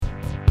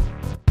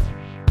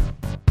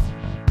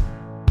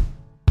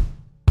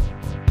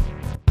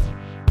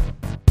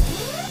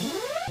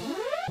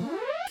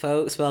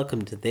folks,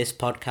 welcome to This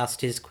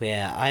Podcast is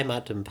Queer. I'm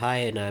Adam Pye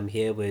and I'm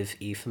here with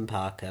Ethan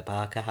Parker.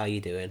 Parker, how you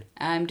doing?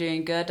 I'm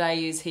doing good. I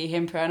use he,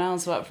 him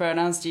pronouns. What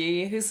pronouns do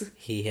you use?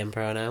 He, him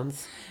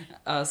pronouns.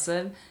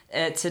 Awesome.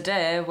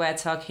 Today we're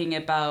talking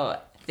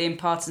about the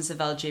importance of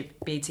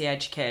LGBT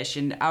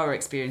education, our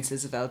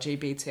experiences of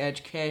LGBT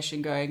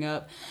education growing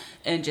up,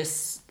 and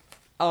just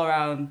all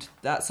around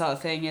that sort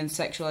of thing, and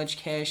sexual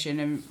education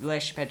and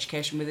relationship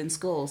education within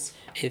schools.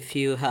 If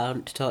you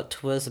haven't talked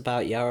to us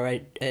about your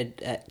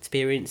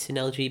experience in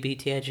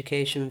LGBT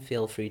education,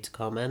 feel free to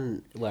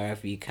comment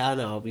wherever you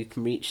can, or you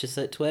can reach us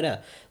at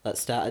Twitter.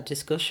 Let's start a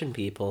discussion,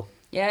 people.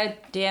 Yeah,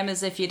 DM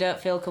us if you don't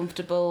feel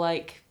comfortable,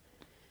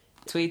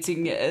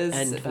 tweeting at us.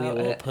 And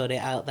we will put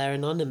it out there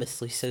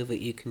anonymously so that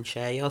you can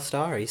share your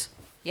stories.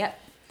 Yep.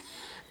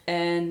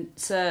 And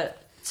so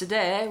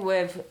today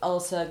we've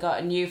also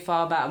got a new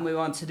format, and we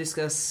want to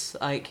discuss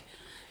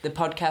the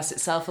podcast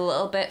itself a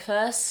little bit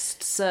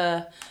first.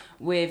 So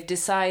we've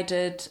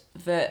decided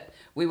that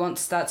we want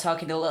to start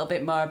talking a little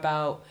bit more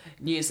about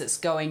news that's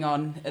going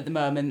on at the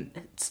moment.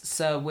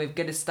 So we're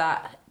going to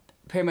start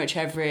pretty much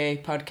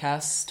every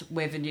podcast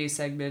with a news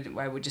segment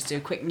where we just do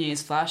a quick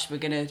news flash. We're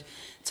going to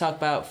talk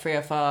about 3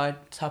 or 4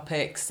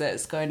 topics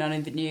that's going on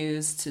in the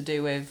news to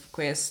do with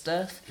queer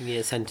stuff.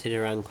 Yeah, centered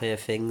around queer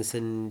things,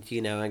 and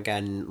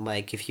again,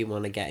 if you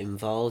want to get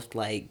involved,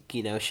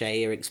 share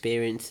your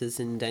experiences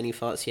and any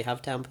thoughts you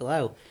have down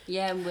below.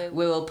 Yeah, we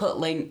will put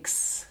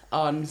links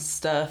on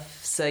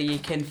stuff so you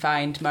can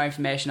find more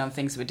information on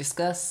things we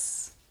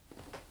discuss.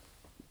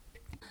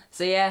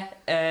 So yeah,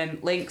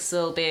 links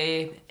will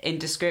be in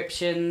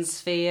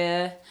descriptions for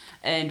you.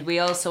 And we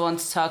also want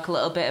to talk a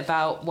little bit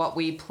about what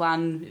we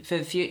plan for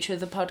the future of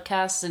the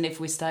podcast, and if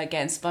we start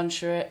getting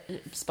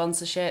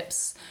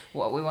sponsorships,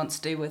 what we want to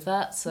do with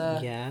that.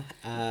 So yeah,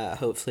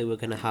 hopefully we're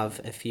going to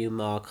have a few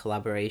more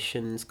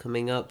collaborations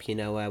coming up,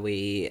 where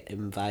we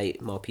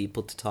invite more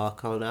people to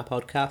talk on our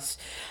podcast.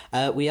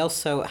 We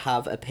also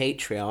have a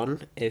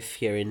Patreon,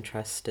 if you're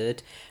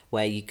interested,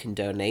 where you can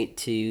donate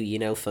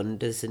to,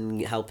 fund us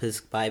and help us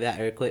buy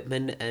better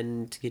equipment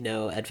and,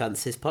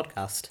 advance this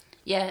podcast.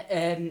 Yeah,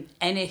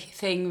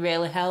 anything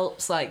really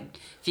helps. If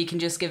you can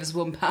just give us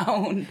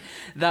 £1,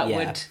 that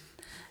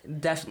would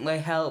definitely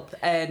help.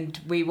 And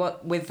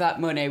with that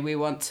money, we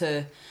want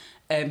to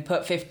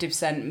put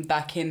 50%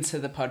 back into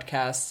the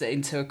podcast,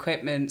 into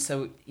equipment,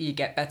 so you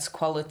get better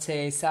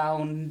quality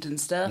sound and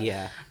stuff.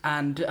 Yeah.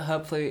 And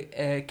hopefully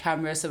a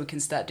camera, so we can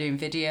start doing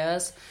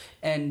videos.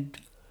 And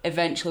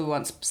eventually we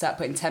want to start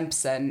putting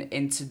 10%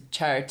 into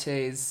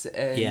charities.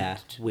 Yeah,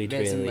 we'd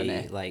really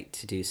money. like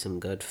to do some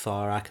good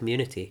for our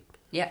community.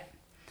 Yeah.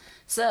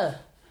 So,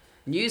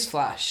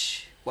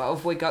 newsflash. What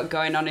have we got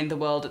going on in the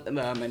world at the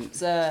moment?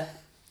 So,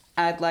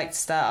 I'd like to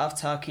start off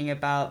talking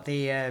about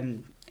the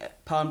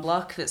porn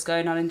block that's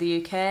going on in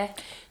the UK.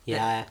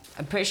 Yeah.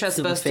 I'm pretty sure it's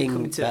supposed to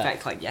come into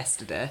effect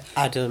yesterday.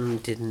 Adam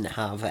didn't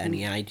have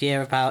any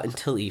idea about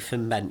until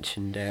Ethan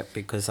mentioned it,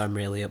 because I'm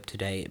really up to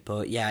date.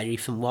 But yeah,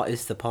 Ethan, what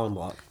is the porn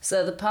block?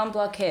 So the porn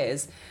block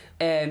is,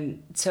 to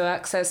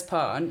access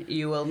porn,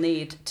 you will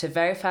need to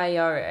verify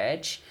your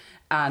age,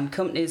 and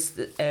porn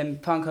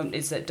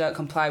companies that don't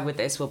comply with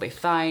this will be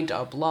fined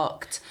or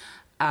blocked.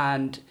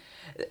 And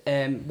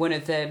one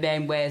of the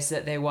main ways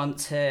that they want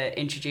to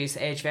introduce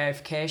age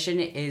verification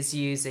is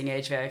using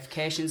age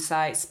verification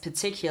sites,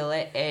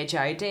 particularly Age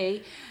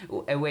ID,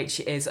 which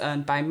is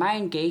owned by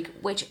MindGeek,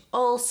 which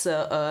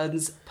also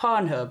owns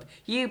Pornhub,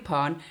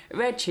 YouPorn,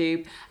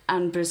 RedTube,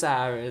 and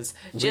Brazzers.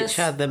 Which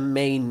are the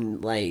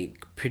main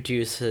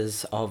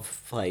producers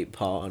of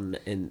porn,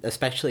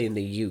 especially in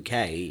the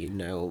UK.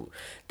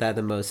 They're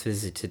the most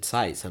visited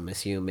sites, I'm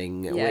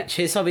assuming, which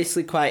is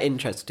obviously quite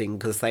interesting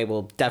because they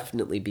will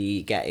definitely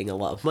be getting a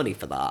lot of money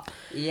for that.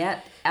 Yeah,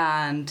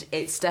 and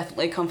it's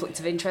definitely a conflict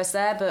of interest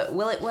there, but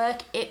will it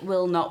work? It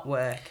will not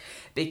work,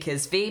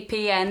 because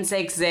VPNs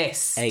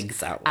exist.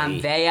 Exactly.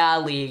 And they are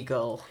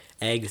legal.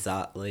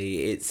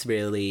 Exactly. It's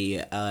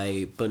really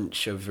a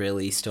bunch of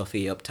really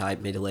stuffy, uptight,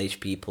 middle-aged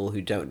people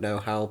who don't know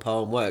how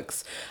porn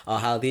works or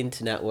how the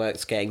internet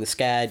works, getting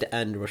scared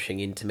and rushing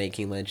into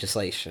making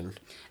legislation.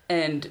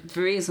 And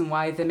the reason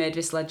why they made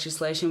this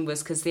legislation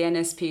was because the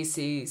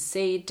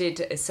NSPCC did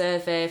a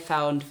survey,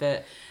 found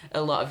that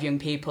a lot of young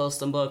people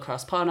stumble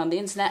across porn on the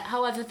internet.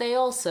 However, they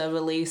also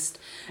released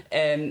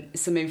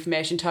some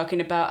information talking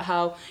about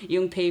how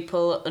young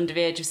people under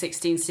the age of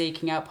 16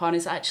 seeking out porn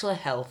is actually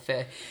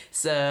healthy.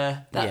 So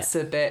that's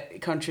a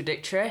bit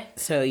contradictory.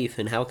 So,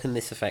 Ethan, how can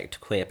this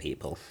affect queer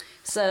people?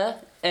 So,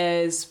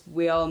 as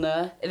we all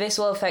know, this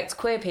will affect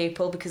queer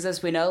people because,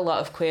 as we know, a lot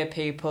of queer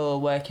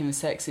people work in the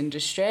sex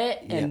industry,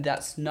 and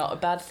that's not a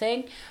bad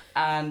thing.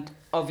 And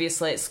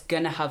obviously it's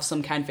going to have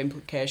some kind of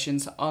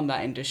implications on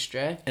that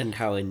industry. And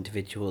how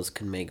individuals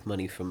can make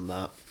money from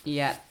that.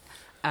 Yeah.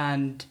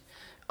 And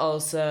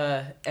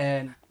also,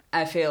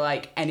 I feel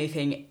like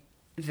anything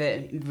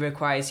that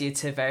requires you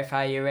to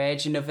verify your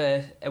age.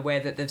 Another way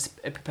that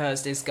they've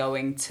proposed is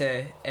going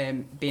to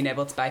being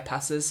able to buy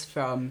passes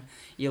from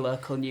your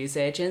local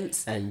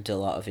newsagents. And a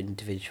lot of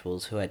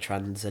individuals who are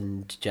trans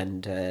and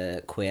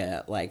gender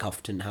queer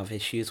often have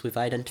issues with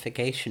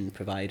identification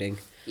providing.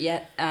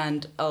 Yeah,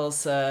 and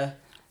also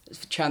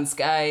for trans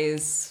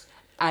guys,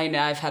 I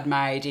know I've had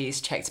my IDs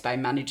checked by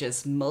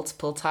managers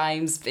multiple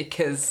times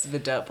because they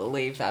don't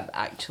believe I'm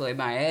actually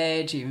my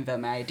age, even though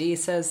my ID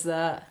says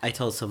that. I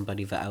told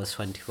somebody that I was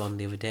 21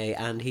 the other day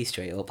and he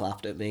straight up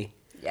laughed at me.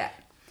 Yeah.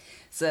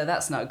 So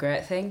that's not a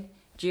great thing.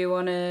 Do you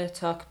want to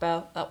talk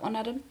about that one,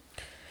 Adam?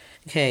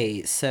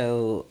 Okay,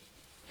 so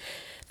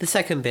the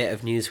second bit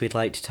of news we'd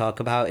like to talk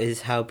about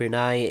is how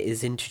Brunei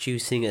is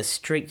introducing a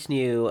strict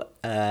new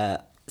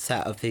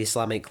set of the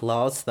Islamic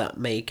laws that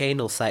make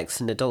anal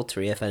sex and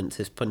adultery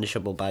offences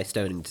punishable by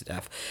stoning to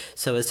death.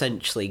 So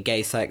essentially,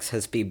 gay sex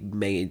has been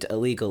made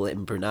illegal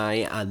in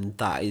Brunei, and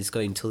that is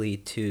going to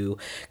lead to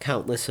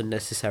countless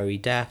unnecessary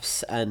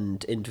deaths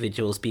and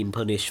individuals being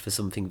punished for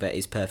something that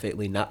is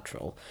perfectly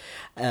natural.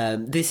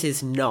 This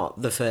is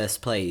not the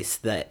first place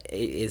that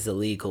it is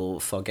illegal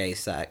for gay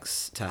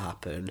sex to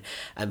happen,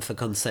 and for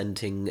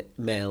consenting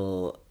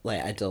male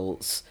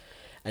adults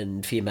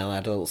and female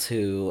adults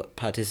who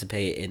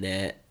participate in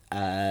it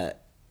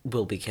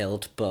will be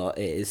killed, but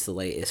it is the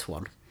latest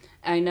one.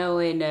 I know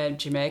in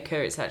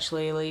Jamaica it's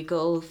actually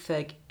illegal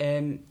for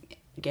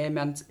gay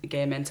men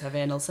to have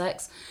anal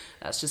sex.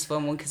 That's just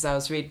one because I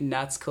was reading an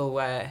article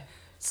where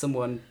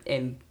someone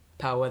in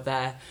power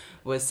there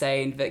was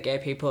saying that gay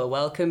people are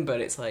welcome,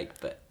 but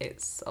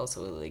it's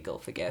also illegal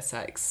for gay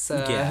sex.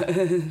 So.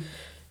 Yeah.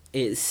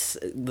 It's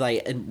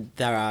and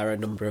there are a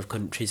number of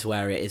countries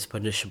where it is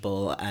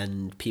punishable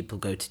and people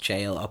go to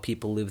jail or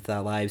people lose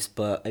their lives,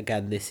 but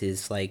again, this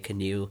is a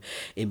new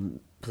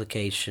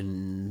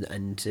implication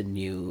and a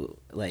new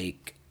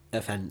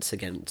offence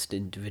against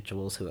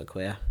individuals who are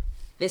queer.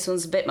 This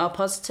one's a bit more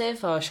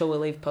positive, or shall we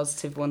leave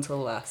positive one till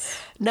last?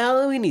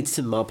 No, we need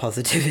some more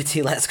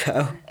positivity. Let's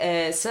go.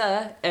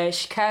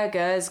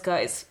 Chicago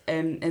has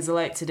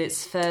elected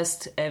its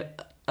first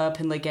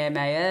openly gay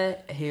mayor,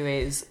 who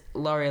is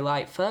Lori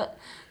Lightfoot.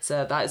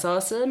 So that is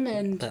awesome,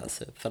 and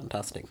that's a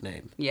fantastic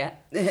name. Yeah.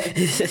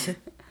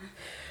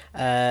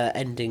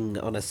 Ending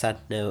on a sad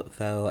note,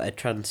 though, a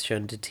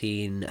transgender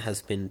teen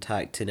has been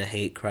attacked in a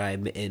hate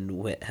crime in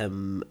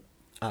Whitham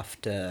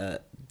after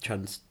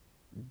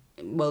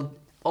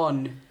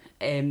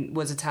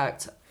was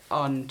attacked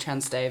on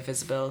Trans Day of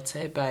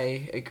Visibility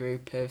by a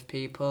group of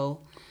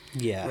people.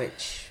 Yeah.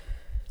 Which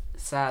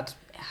sad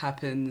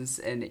happens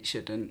and it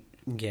shouldn't.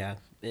 Yeah,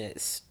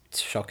 it's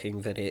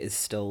shocking that it is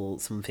still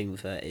something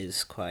that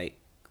is quite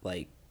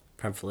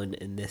prevalent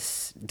in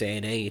this day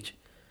and age.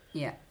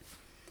 Yeah.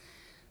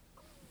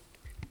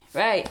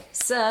 Right,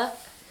 so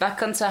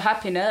back onto a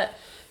happy note.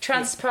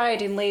 Trans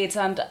Pride in Leeds,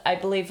 and I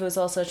believe there was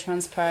also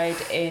Trans Pride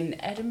in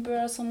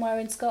Edinburgh somewhere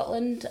in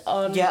Scotland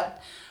on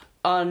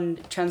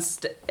Trans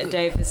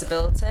Day of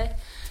Visibility.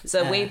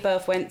 So we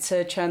both went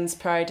to Trans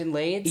Pride in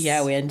Leeds.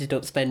 Yeah, we ended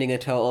up spending a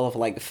total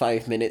of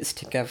 5 minutes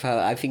together.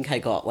 I think I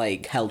got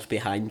held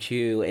behind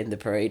you in the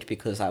parade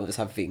because I was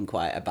having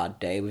quite a bad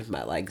day with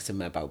my legs and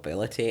my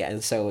mobility,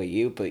 and so were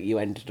you, but you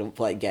ended up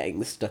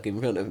getting stuck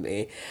in front of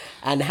me.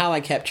 And how I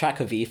kept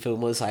track of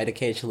Ethan was I'd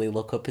occasionally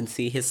look up and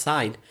see his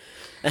sign.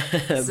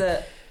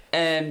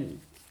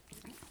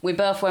 We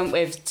both went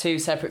with two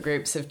separate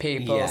groups of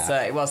people, so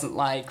it wasn't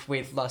like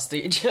we'd lost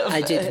each other.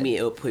 I did meet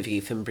up with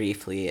Ethan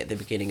briefly at the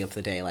beginning of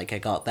the day. I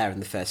got there and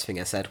the first thing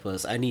I said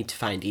was, I need to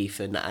find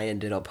Ethan. I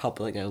ended up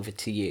hobbling over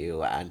to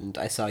you and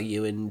I saw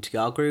you and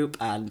your group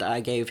and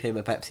I gave him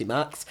a Pepsi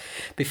Max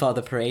before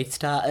the parade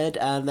started,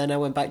 and then I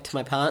went back to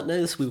my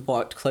partners. We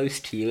walked close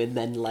to you, and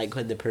then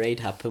when the parade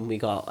happened we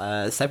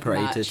got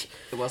separated. March.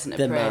 It wasn't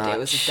a parade, it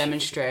was a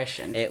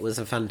demonstration. It was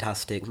a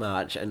fantastic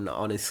march, and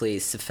honestly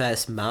it's the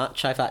first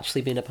march I've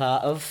actually been a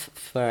part of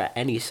for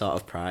any sort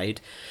of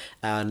pride,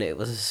 and it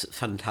was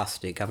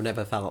fantastic. I've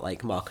never felt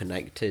more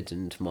connected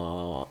and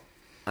more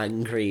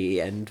angry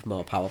and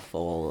more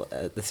powerful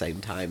at the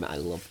same time. I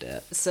loved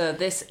it. So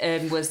this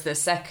was the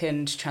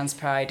second Trans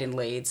Pride in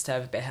Leeds to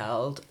ever be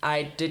held.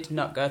 I did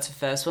not go to the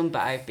first one,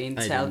 but I've been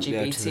to LGBT. I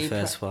didn't go to the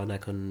first one. I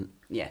couldn't.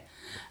 Yeah.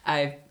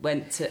 I've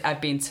been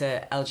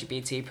to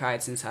LGBT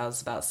Pride since I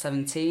was about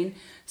 17,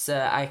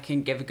 so I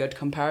can give a good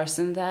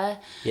comparison there.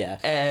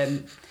 Yeah.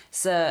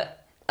 So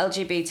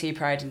LGBT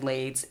Pride in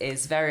Leeds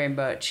is very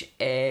much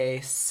a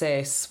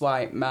cis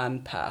white man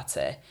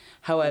party.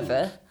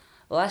 However,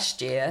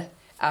 last year,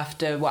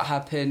 after what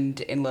happened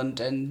in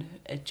London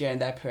during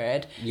their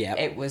parade,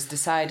 it was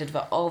decided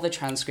that all the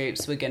trans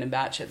groups were going to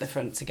march at the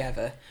front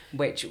together,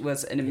 which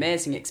was an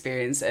amazing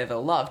experience of a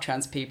lot of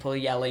trans people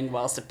yelling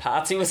whilst a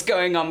party was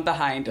going on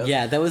behind us.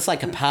 Yeah, there was a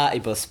party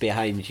bus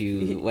behind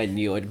you when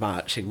you were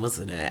marching,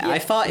 wasn't it? Yeah. I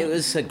thought it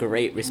was a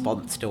great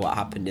response to what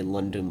happened in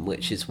London,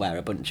 which is where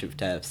a bunch of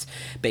TERFs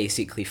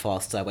basically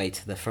forced their way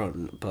to the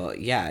front.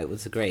 But yeah, it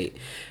was a great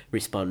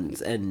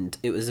response and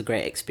it was a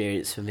great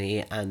experience for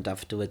me, and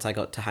afterwards I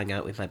got to hang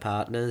out with with my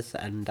partners,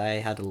 and I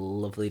had a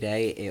lovely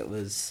day. It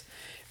was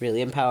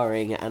really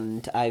empowering,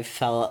 and I've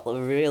felt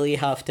really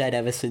half dead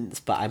ever since,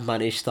 but I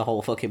managed the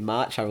whole fucking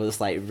march. I was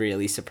like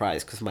really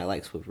surprised because my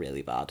legs were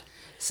really bad.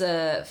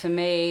 So for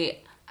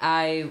me,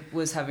 I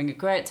was having a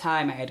great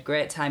time. I had a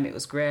great time. It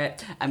was great.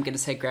 I'm going to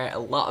say great a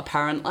lot,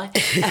 apparently.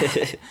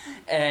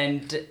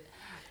 And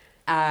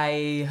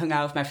I hung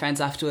out with my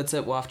friends afterwards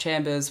at Wharf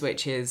Chambers,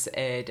 which is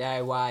a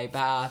DIY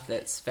bar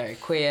that's very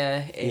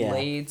queer in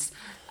Leeds.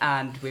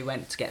 And we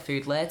went to get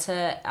food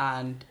later,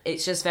 and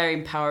it's just very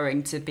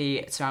empowering to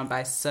be surrounded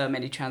by so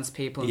many trans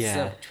people and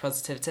so much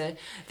positivity.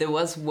 There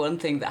was one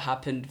thing that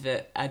happened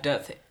that I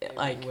don't think,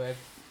 like,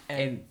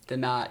 in the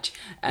march,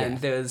 and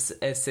there was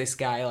this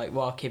guy like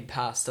walking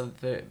past on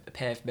the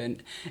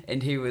pavement,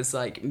 and he was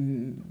like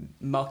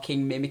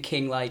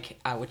mimicking like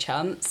our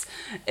chants,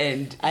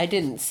 and I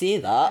didn't see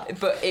that,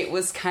 but it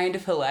was kind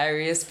of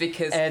hilarious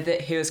because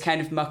that he was kind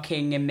of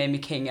mocking and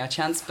mimicking our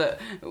chants, but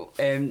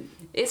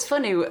it's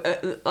funny,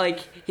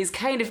 like he's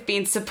kind of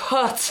being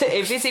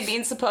supportive. Is he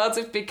being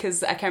supportive?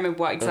 Because I can't remember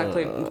what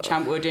exactly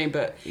chant we were doing,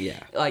 but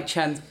like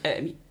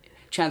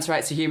trans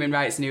rights are human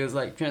rights, and he was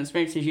like, trans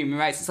rights are human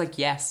rights. It's like,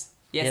 yes,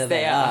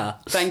 they are.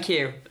 Thank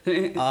you.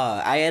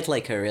 I had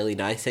like a really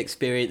nice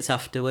experience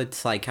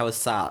afterwards. Like I was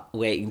sat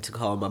waiting to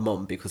call my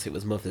mum because it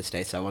was Mother's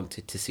Day, so I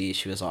wanted to see if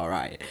she was all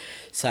right.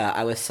 So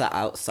I was sat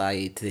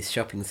outside this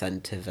shopping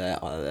centre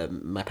that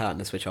my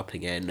partners were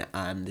shopping in,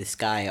 and this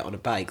guy on a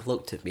bike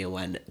looked at me and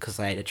went, because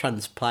I had a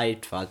trans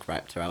pride flag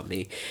wrapped around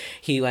me,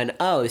 he went,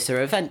 "Oh, is there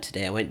an event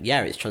today?" I went,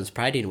 "Yeah, it's Trans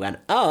Pride," and he went,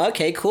 "Oh,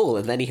 okay, cool,"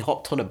 and then he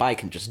hopped on a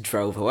bike and just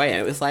drove away,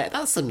 and it was like,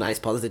 that's some nice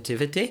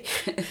positivity.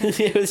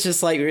 It was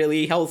just like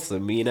really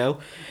wholesome, you know?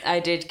 I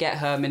did get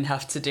home and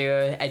have to do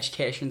an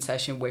education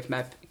session with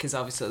because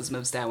obviously it was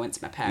Mother's Day, I went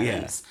to my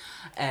parents.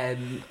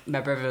 My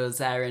brother was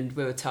there, and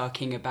we were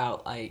talking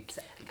about like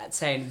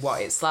saying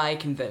what it's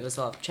like, and there was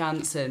a lot of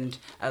chants, and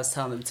I was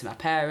telling them to my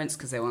parents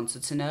because they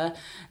wanted to know,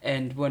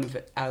 and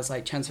I was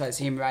like, trans rights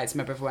are human rights.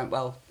 My brother went,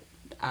 well,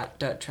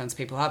 don't trans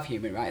people have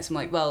human rights? I'm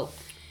like, well,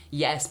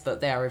 yes, but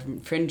they are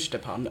infringed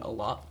upon a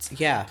lot.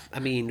 Yeah, I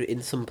mean,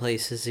 in some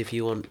places, if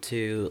you want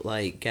to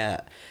like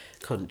get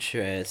not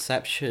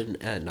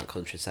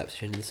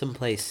contraception, in some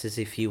places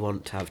if you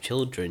want to have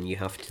children you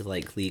have to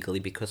like legally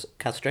be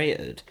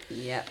castrated.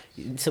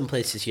 In some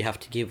places you have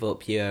to give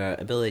up your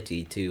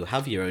ability to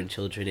have your own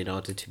children in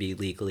order to be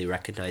legally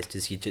recognised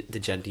as the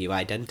gender you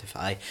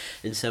identify,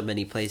 and so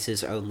many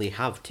places only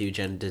have two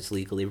genders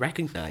legally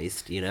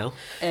recognised, you know.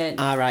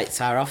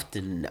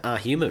 Our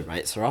human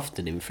rights are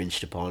often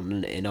infringed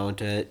upon in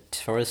order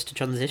for us to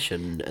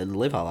transition and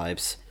live our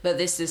lives. But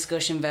this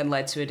discussion then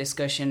led to a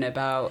discussion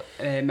about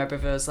my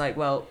brother was like,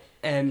 well,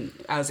 I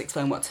was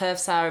explaining what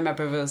TERFs are, and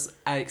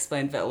I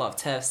explained that a lot of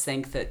TERFs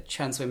think that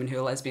trans women who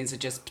are lesbians are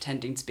just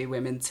pretending to be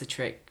women to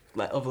trick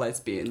other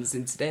lesbians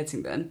into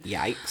dating them.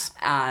 Yikes.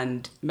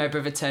 And my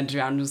brother turned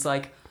around and was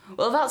like,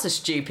 well, that's a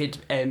stupid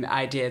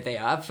idea they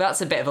have. That's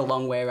a bit of a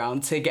long way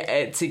around to get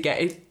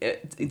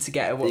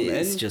a woman.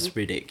 It's just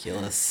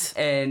ridiculous.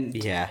 And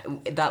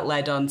that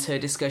led on to a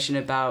discussion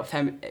about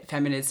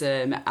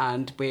feminism,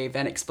 and we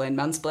then explained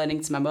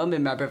mansplaining to my mum,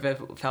 and my brother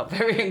felt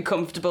very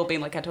uncomfortable being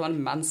like, I don't want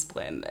to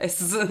mansplain this.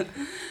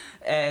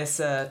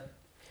 So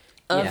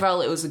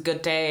overall, it was a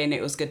good day, and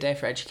it was a good day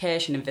for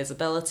education and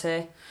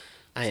visibility.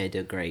 I had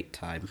a great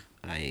time.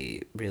 I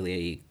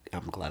really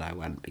am glad I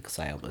went because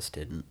I almost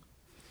didn't.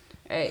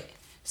 Right,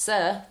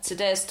 so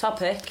today's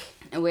topic,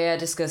 we are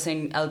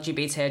discussing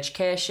LGBT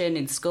education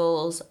in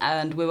schools,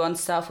 and we want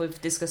to start off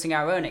with discussing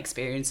our own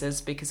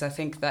experiences because I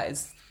think that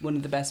is one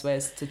of the best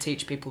ways to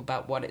teach people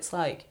about what it's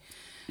like.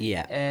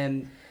 Yeah.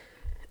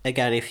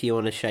 Again, if you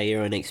want to share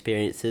your own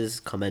experiences,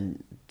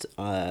 comment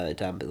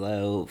down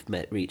below,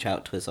 reach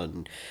out to us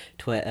on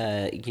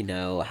Twitter, you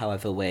know,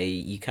 however way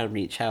you can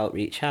reach out.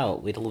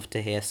 We'd love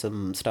to hear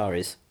some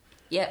stories.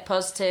 Yeah,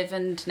 positive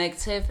and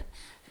negative.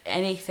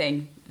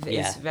 Anything that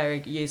is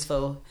very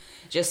useful,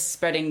 just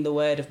spreading the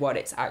word of what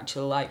it's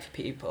actually like for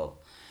people.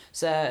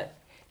 So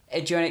do you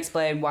want to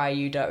explain why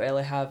you don't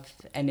really have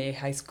any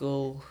high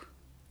school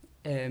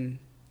things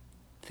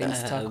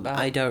to talk about?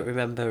 I don't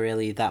remember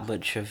really that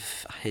much of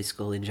high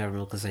school in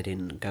general because I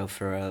didn't go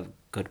for a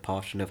good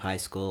portion of high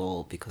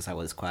school because I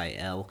was quite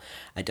ill.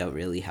 I don't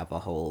really have a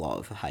whole lot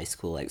of high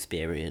school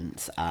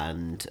experience,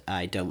 and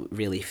I don't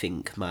really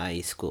think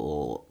my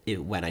school,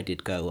 when I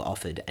did go,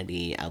 offered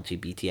any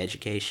LGBT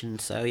education.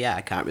 So yeah,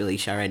 I can't really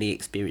share any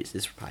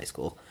experiences from high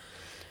school.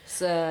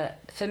 So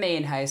for me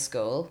in high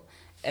school,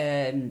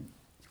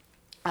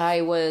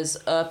 I was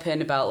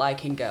open about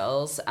liking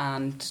girls,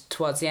 and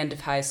towards the end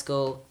of high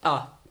school,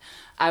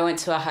 I went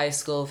to a high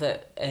school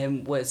that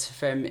was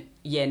from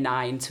year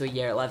 9 to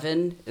year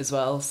 11 as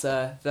well.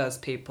 So those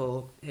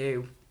people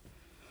who...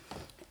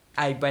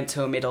 I went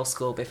to a middle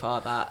school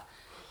before that.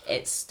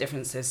 It's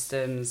different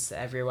systems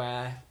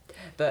everywhere.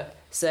 But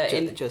so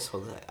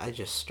I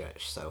just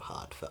stretched so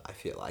hard that I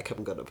feel like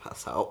I'm gonna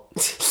pass out.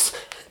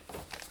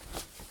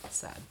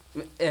 Sad.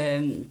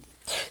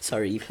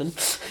 Sorry, Ethan.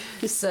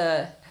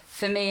 So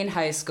for me in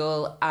high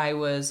school, I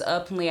was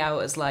openly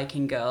out as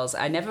liking girls.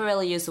 I never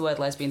really used the word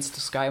lesbian to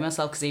describe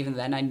myself because even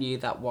then I knew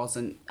that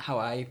wasn't how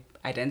I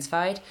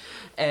identified.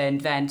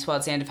 And then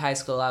towards the end of high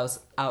school, I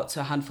was out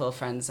to a handful of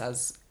friends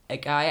as a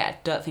guy. I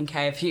don't think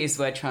I ever used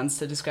the word trans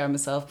to describe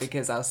myself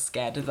because I was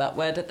scared of that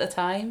word at the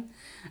time.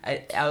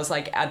 I was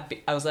like,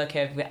 I was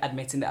okay with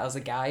admitting that I was a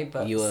guy,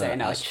 but You were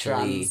saying I was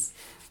actually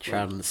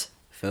trans.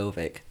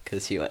 transphobic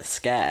because you were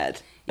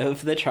scared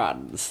of the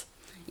trans.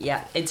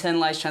 Yeah,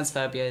 internalized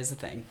transphobia is a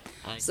thing.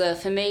 So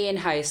for me in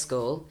high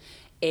school,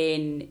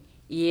 in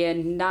year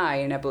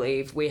 9, I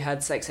believe, we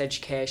had sex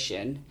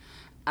education,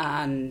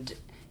 and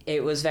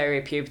it was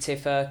very puberty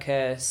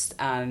focused,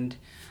 and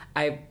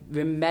I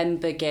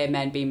remember gay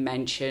men being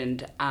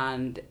mentioned,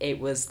 and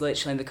it was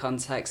literally in the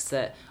context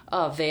that,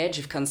 the age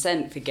of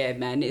consent for gay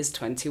men is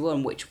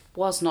 21, which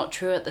was not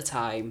true at the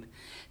time.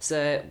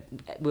 So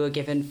we were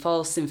given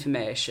false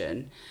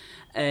information.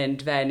 And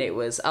then it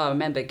was,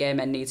 remember, gay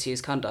men need to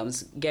use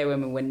condoms. Gay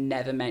women were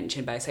never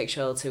mentioned.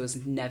 Bisexuality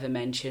was never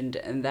mentioned.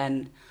 And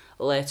then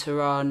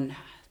later on,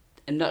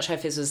 I'm not sure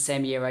if this was the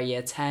same year or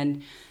year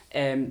 10,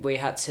 we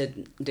had to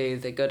do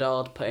the good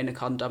old putting a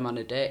condom on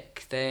a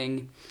dick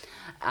thing.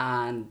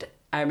 And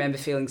I remember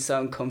feeling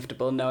so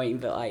uncomfortable knowing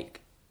that,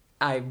 like,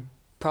 I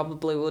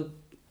probably would,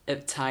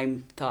 at the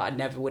time, thought I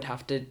never would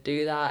have to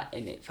do that.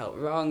 And it felt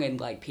wrong. And,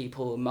 like,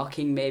 people were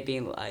mocking me,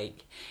 being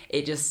like,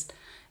 it just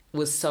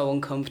was so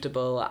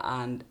uncomfortable,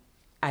 and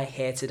I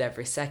hated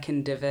every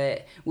second of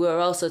it. We were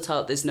also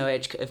taught there's no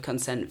age of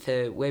consent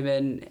for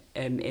women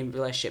in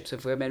relationships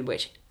with women,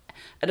 which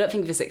I don't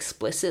think is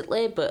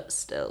explicitly, but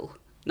still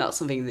not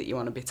something that you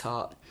want to be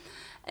taught.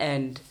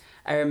 And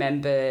I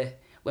remember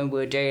when we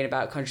were doing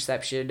about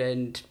contraception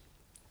and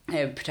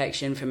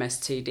protection from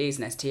STDs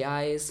and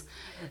STIs,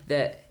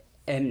 that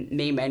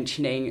me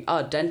mentioning,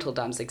 dental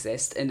dams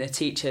exist, and a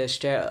teacher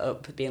straight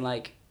up being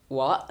like,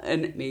 what?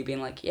 And me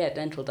being like, yeah,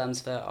 dental dams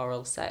for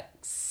oral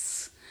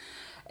sex.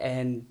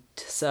 And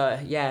so,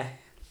 yeah,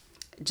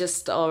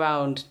 just all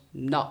around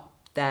not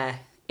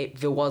there.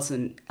 There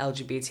wasn't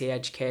LGBT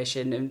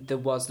education, and there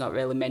was not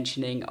really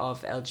mentioning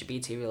of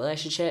LGBT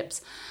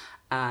relationships.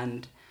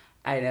 And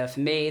I know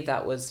for me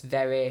that was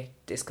very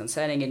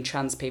disconcerting, and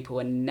trans people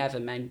were never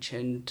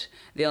mentioned.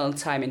 The only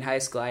time in high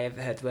school I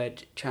ever heard the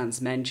word trans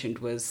mentioned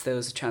was there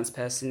was a trans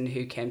person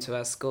who came to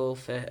our school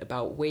for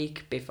about a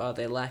week before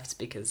they left,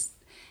 because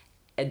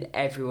and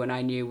everyone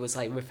I knew was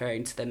like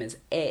referring to them as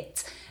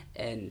it,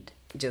 and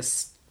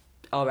just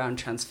all around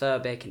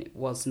transphobic, and it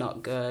was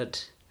not good.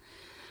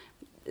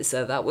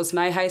 So that was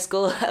my high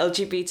school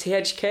LGBT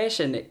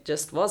education. It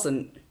just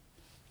wasn't.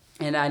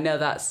 And I know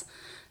that's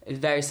a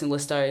very similar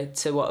story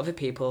to what other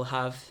people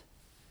have.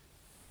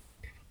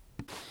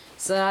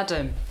 So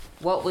Adam,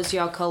 what was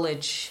your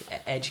college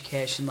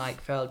education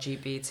like for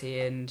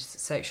LGBT and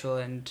sexual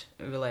and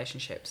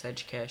relationships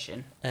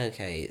education?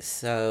 Okay,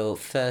 so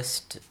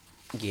first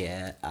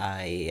year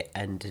I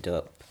ended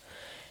up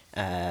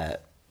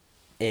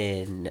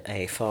in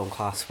a phone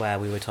class where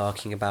we were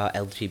talking about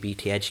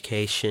LGBT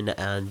education,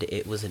 and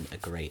it wasn't a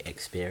great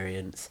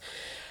experience.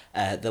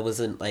 There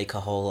wasn't like a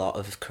whole lot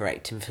of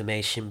correct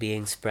information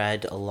being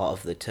spread. A lot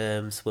of the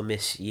terms were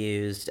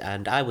misused,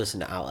 and I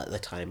wasn't out at the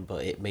time,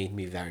 but it made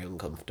me very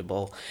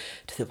uncomfortable,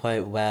 to the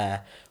point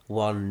where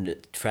one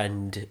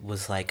friend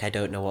was like, I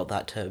don't know what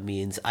that term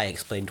means. I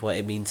explained what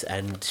it means,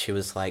 and she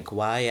was like,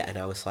 why? And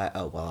I was like,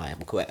 oh, well, I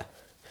am queer.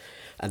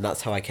 And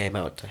that's how I came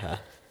out to her.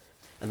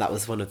 And that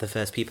was one of the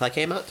first people I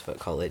came out to at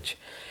college.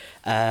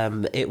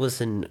 It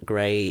wasn't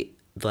great.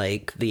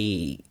 Like,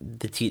 the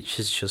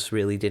teachers just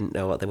really didn't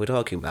know what they were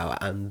talking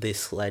about, and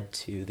this led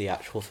to the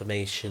actual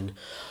formation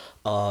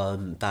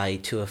by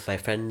two of my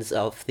friends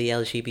of the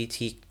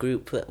LGBT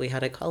group that we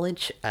had at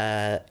college.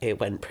 It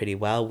went pretty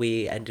well.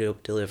 We ended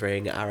up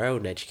delivering our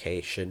own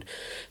education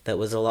that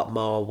was a lot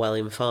more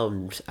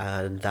well-informed,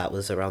 and that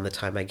was around the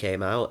time I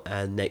came out.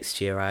 And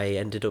next year I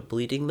ended up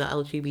leading the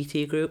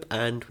LGBT group,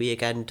 and we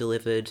again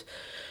delivered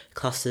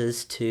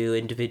classes to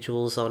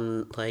individuals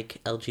on like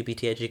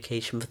LGBT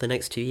education for the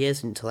next 2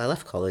 years until I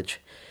left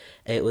college.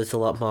 It was a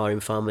lot more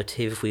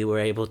informative. We were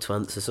able to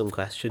answer some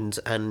questions,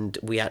 and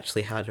we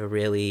actually had a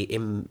really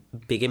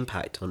big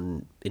impact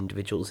on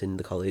individuals in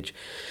the college.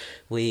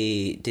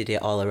 We did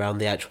it all around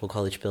the actual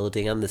college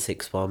building and the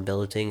sixth form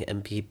building,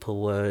 and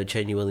people were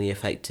genuinely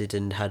affected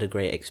and had a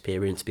great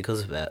experience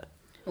because of it.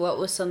 What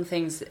were some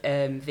things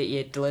that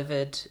you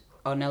delivered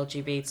on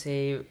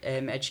LGBT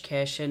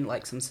education,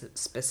 like some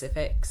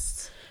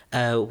specifics?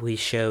 We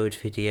showed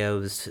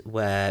videos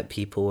where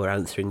people were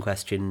answering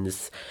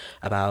questions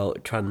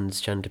about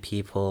transgender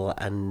people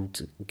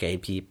and gay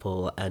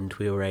people, and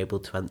we were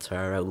able to answer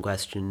our own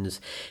questions,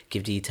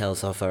 give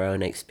details of our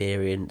own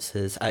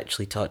experiences,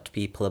 actually talk to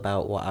people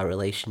about what our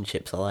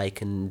relationships are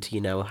like, and, you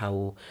know,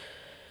 how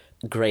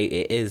great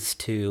it is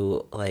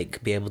to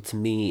like be able to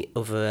meet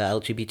other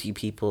LGBT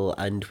people,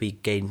 and we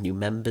gained new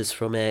members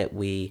from it.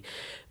 We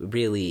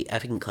really, I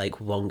think like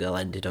one girl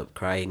ended up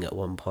crying at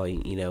one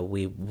point. You know,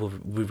 we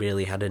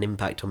really had an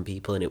impact on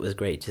people, and it was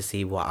great to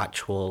see what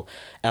actual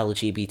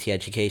LGBT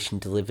education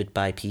delivered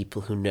by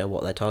people who know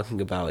what they're talking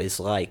about is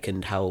like,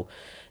 and how,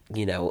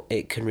 you know,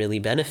 it can really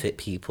benefit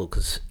people,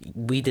 because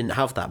we didn't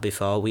have that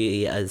before.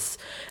 We, as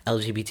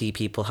LGBT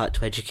people, had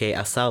to educate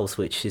ourselves,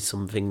 which is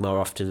something more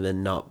often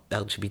than not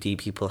LGBT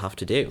people have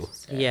to do.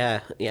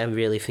 Yeah, I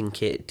really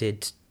think it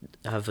did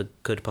have a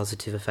good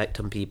positive effect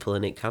on people,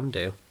 and it can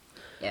do.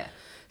 Yeah.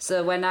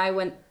 So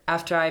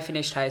after I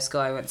finished high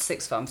school, I went to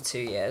sixth form for 2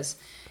 years.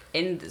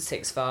 In the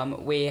sixth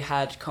form, we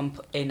had,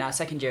 in our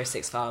second year of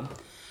sixth form,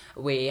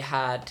 we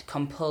had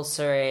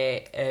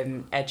compulsory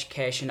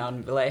education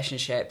on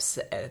relationships,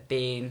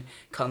 being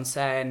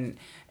consent,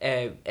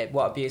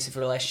 what abusive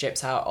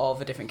relationships are, all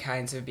the different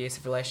kinds of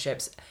abusive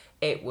relationships.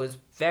 It was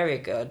very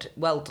good,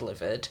 well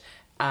delivered,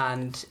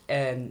 and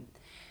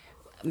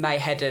my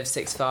head of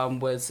sixth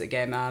form was a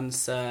gay man,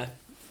 so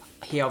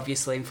he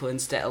obviously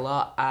influenced it a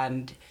lot,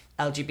 and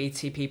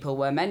LGBT people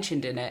were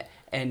mentioned in it,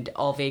 and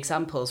all the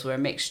examples were a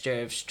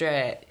mixture of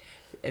straight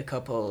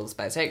couples,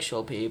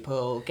 bisexual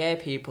people, gay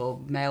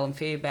people, male and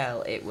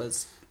female. It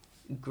was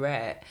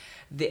great.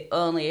 The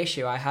only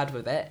issue I had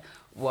with it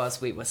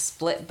was we were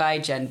split by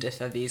gender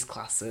for these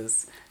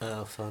classes.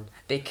 Oh, fun.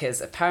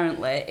 Because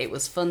apparently it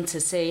was fun to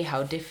see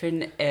how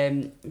different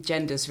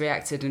genders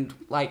reacted, and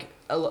like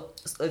a lot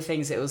of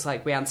things, it was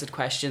like we answered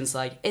questions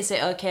like, is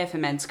it okay for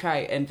men to cry?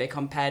 And they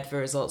compared the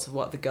results of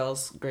what the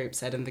girls group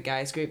said and the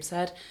guys group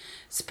said.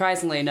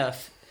 Surprisingly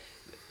enough,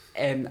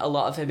 a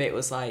lot of them, it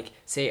was like,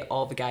 see,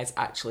 all the guys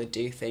actually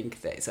do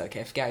think that it's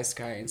okay for guys to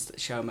cry and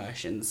show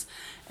emotions.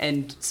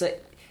 And so,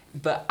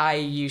 but I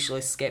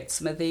usually skipped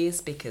some of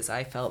these because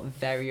I felt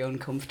very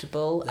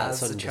uncomfortable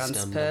as a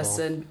trans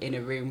person in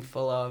a room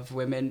full of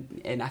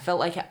women. And I felt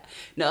like,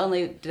 not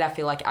only did I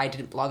feel like I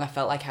didn't belong, I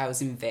felt like I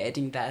was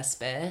invading their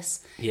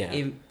space.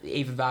 Yeah.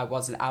 Even though I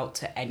wasn't out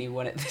to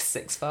anyone at this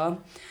sixth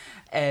form.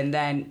 And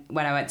then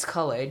when I went to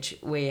college,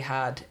 we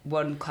had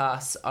one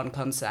class on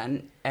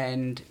consent,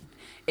 and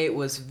it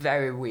was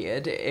very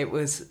weird. It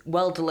was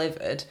well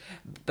delivered,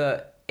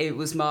 but it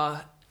was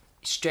more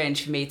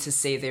strange for me to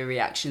see the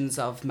reactions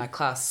of my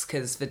class,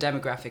 because the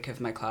demographic of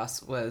my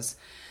class was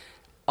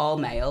all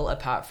male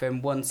apart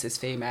from one cis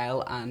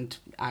female, and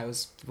I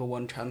was the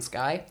one trans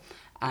guy,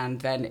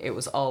 and then it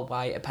was all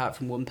white apart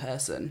from one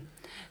person.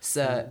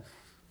 So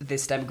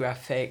this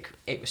demographic,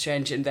 it was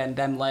strange. And then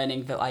them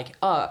learning that, like,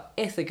 oh,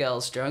 if the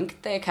girl's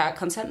drunk, they can't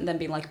consent, and then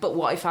being like, but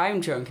what if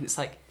I'm drunk? And it's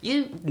like,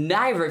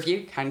 neither of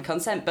you can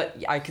consent, but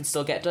I could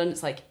still get done.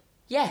 It's like,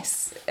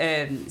 yes.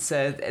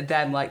 So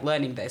them like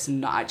learning this and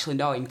not actually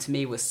knowing, to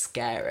me, was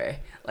scary.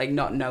 Like,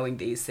 not knowing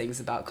these things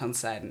about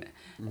consent.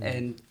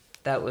 And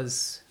that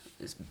was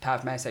part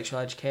of my sexual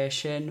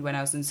education when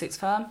I was in sixth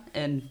form.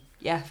 And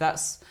yeah,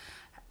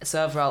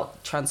 so overall,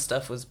 trans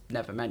stuff was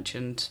never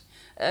mentioned.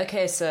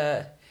 Okay,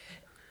 so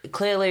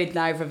clearly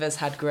neither of us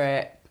had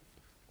great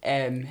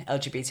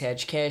LGBT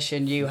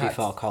education.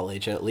 Before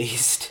college, at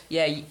least.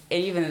 Yeah,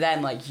 even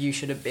then, like, you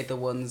shouldn't be the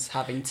ones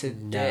having to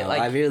do it.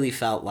 Like, I really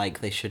felt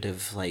like they should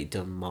have like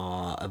done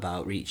more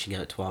about reaching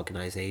out to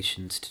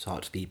organisations to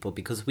talk to people,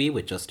 because we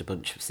were just a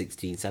bunch of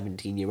 16,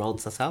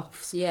 17-year-olds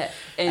ourselves. Yeah.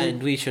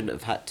 And we shouldn't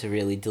have had to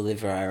really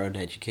deliver our own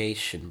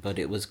education, but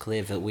it was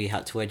clear that we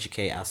had to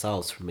educate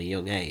ourselves from a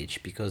young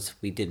age, because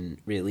we didn't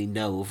really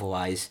know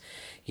otherwise.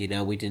 You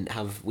know, we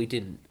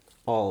didn't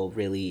all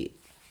really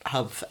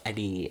have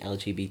any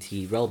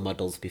LGBT role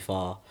models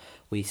before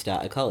we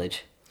started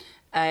college.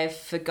 I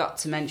forgot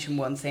to mention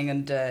one thing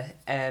under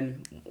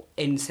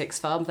in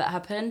sixth form that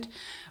happened.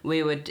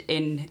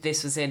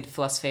 This was in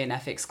philosophy and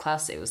ethics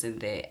class. It was in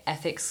the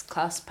ethics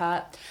class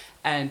part,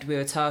 and we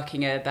were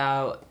talking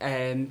about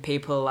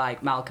people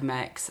like Malcolm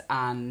X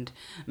and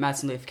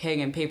Martin Luther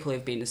King, and people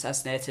who've been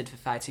assassinated for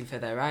fighting for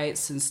their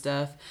rights and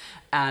stuff.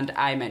 And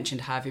I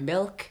mentioned Harvey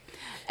Milk.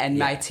 And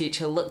my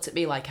teacher looked at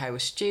me like I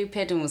was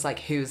stupid and was like,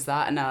 who's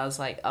that? And I was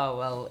like, oh,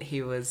 well,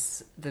 he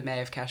was the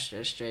mayor of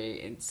Castro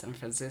Street in San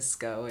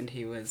Francisco, and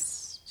he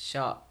was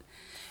shot.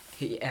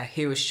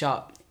 He was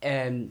shot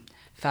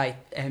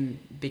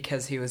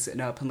because he was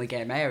an openly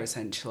gay mayor,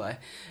 essentially.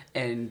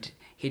 And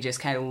he just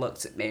kind of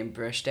looked at me and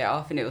brushed it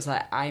off. And it was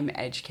like, I'm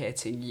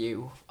educating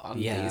you on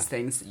these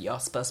things that you're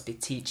supposed to be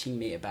teaching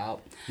me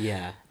about.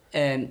 Yeah.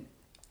 And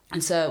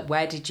so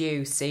where did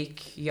you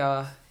seek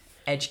your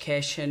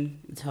education?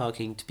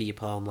 Talking to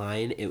people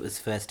online. It was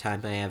the first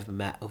time I ever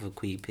met other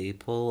queer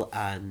people,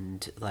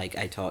 and like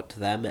I talked to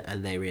them,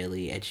 and they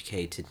really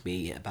educated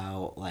me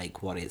about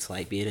like what it's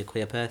like being a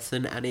queer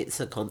person. And it's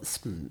a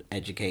constant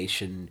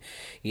education.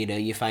 You know,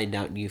 you find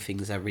out new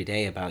things every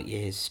day about your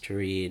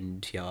history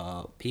and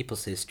your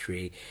people's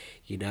history,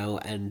 you know.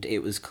 And it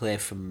was clear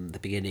from the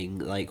beginning,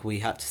 like, we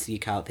had to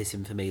seek out this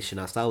information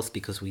ourselves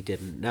because we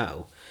didn't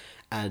know.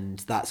 And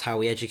that's how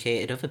we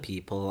educated other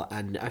people.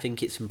 And I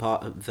think it's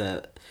important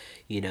that,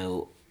 you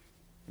know,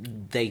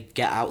 they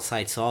get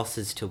outside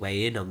sources to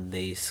weigh in on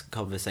these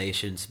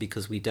conversations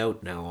because we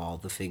don't know all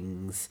the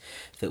things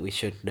that we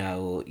should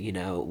know. You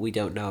know, we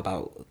don't know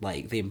about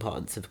like the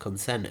importance of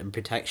consent and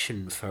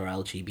protection for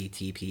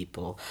LGBT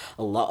people.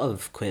 A lot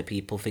of queer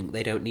people think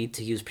they don't need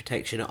to use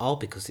protection at all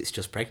because it's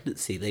just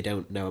pregnancy. They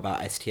don't know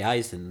about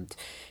STIs, and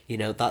you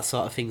know, that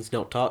sort of thing's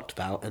not talked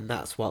about, and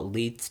that's what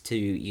leads to,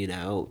 you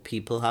know,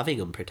 people having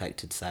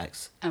unprotected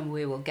sex. And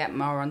we will get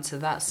more onto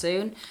that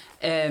soon.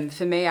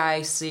 For me,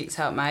 I seeked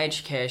out my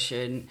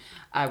education.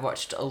 I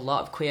watched a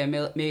lot of queer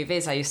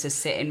movies. I used to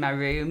sit in my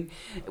room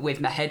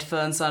with my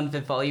headphones on, the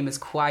volume as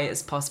quiet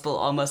as possible,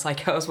 almost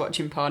like I was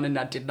watching porn and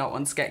I did not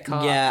want to get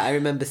caught. Yeah, I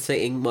remember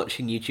sitting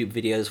watching YouTube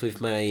videos with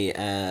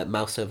my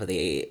mouse over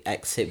the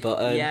exit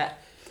button. Yeah.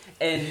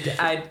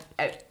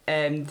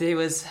 And there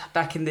was,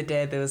 back in the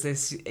day, there was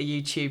this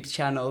YouTube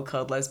channel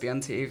called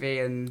Lesbian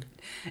TV, and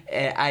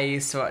I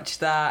used to watch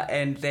that,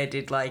 and they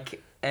did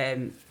like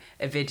a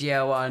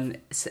video on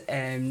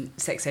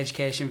sex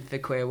education for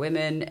queer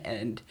women,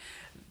 and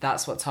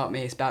that's what taught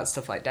me about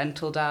stuff like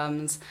dental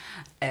dams,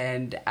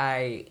 and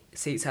I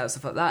seeked out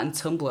stuff like that. And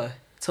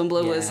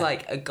Tumblr was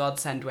like a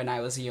godsend when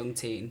I was a young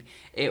teen.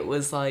 It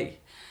was like,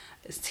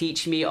 it's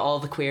teaching me all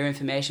the queer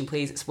information,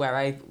 please. It's where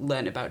I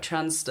learned about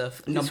trans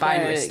stuff,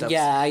 non-binary stuff.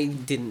 Yeah, I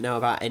didn't know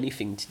about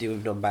anything to do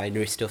with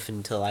non-binary stuff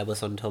until I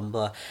was on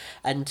Tumblr.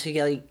 And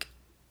to, like,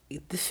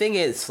 the thing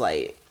is,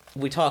 like,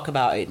 we talk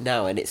about it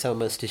now and it's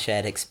almost a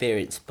shared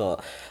experience,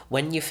 but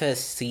when you're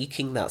first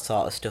seeking that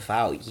sort of stuff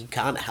out, you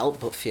can't help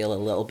but feel a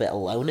little bit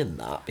alone in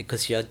that,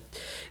 because you're,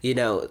 you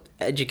know,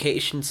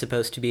 education's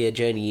supposed to be a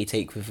journey you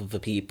take with other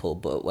people,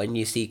 but when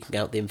you're seeking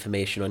out the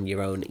information on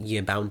your own,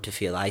 you're bound to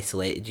feel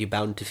isolated, you're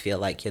bound to feel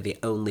like you're the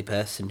only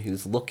person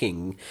who's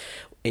looking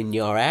in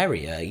your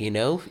area, you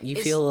know?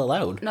 It's feel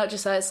alone. Not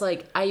just that, it's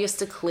like, I used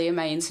to clear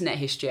my internet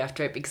history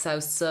after it because I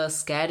was so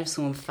scared of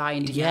someone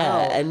finding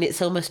out. Yeah, and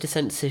it's almost a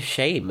sense of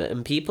shame,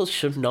 and people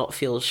should not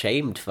feel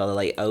shamed for,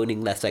 like,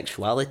 owning their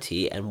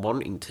sexuality and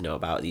wanting to know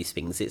about these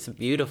things. It's a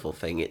beautiful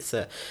thing, it's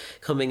a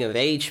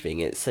coming-of-age thing,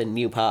 it's a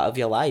new part of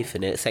your life,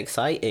 and it's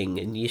exciting,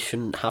 and you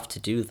shouldn't have to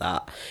do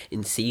that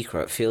in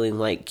secret, feeling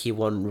like you're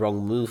one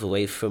wrong move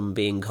away from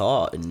being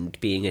caught and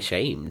being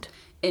ashamed.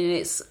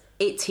 And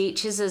it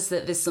teaches us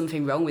that there's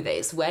something wrong with it.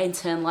 It's where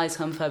internalised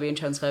homophobia and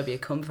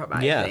transphobia come from, I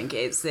think.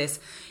 It's this,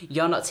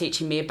 you're not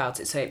teaching me about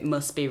it, so it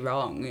must be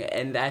wrong,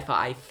 and therefore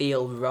I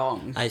feel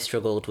wrong. I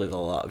struggled with a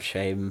lot of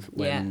shame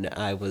when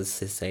I was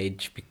this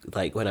age,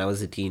 like when I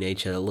was a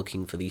teenager,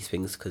 looking for these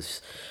things,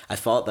 because I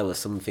thought there was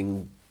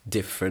something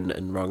different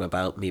and wrong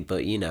about me,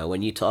 but, you know,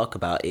 when you talk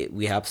about it,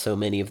 we have so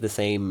many of the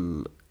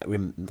same,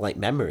 like,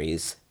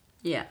 memories.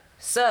 Yeah.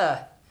 So,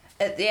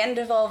 at the end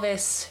of all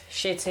this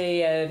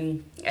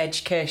shitty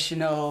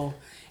educational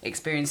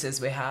experiences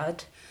we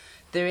had,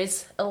 there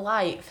is a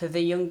light for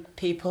the young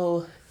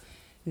people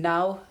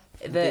now.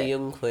 The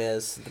young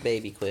queers, the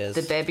baby queers.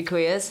 The baby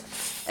queers.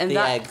 And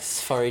the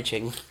eggs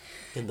foraging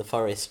in the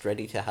forest,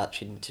 ready to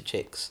hatch into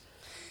chicks.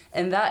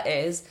 And that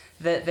is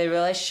that the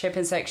relationship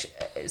and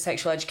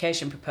sexual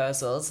education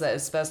proposals that are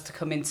supposed to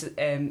come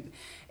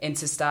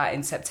into start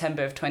in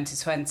September of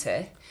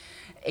 2020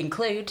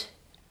 include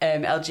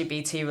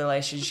LGBT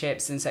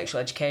relationships and sexual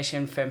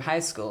education from high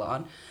school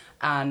on,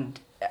 and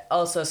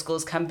also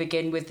schools can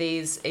begin with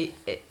these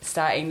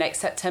starting next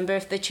September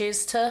if they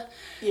choose to.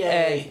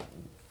 Yay!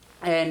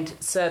 And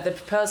so the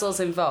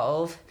proposals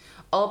involve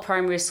all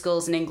primary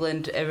schools in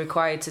England are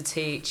required to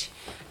teach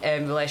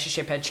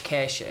relationship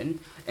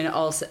education, and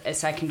all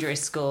secondary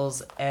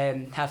schools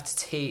have to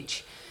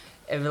teach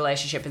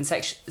relationship and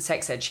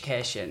sex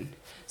education.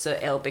 So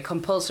it'll be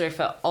compulsory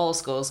for all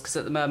schools, because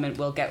at the moment,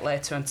 we'll get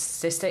later on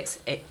statistics,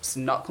 it's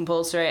not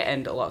compulsory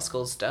and a lot of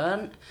schools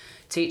don't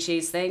teach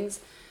these things.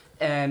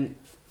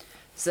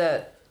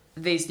 So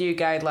these new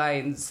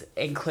guidelines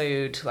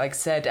include, like I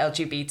said,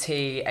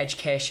 LGBT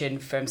education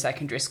from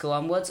secondary school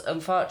onwards.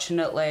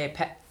 Unfortunately,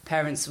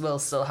 parents will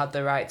still have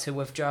the right to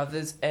withdraw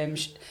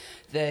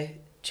the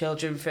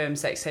children from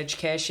sex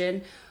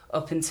education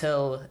up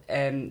until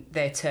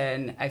they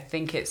turn, I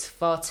think it's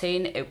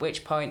 14, at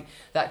which point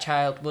that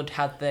child would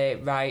have the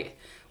right,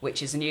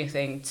 which is a new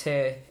thing,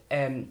 to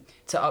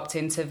opt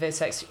into the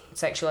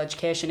sexual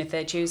education if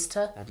they choose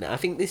to. And I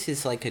think this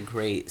is like a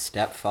great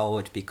step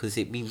forward, because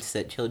it means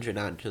that children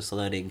aren't just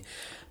learning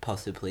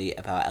possibly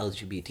about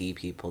LGBT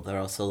people, they're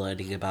also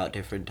learning about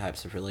different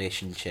types of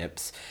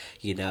relationships,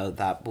 you know,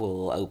 that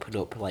will open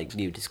up like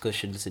new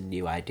discussions and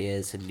new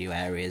ideas and new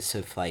areas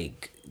of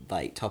like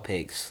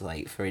topics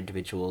like for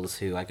individuals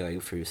who are going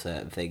through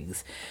certain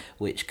things,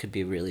 which could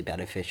be really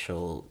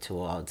beneficial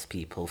towards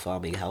people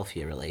forming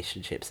healthier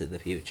relationships in the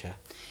future.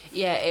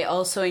 Yeah, it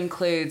also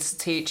includes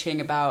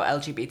teaching about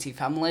LGBT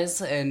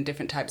families and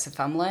different types of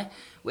family,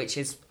 which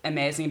is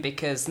amazing,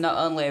 because not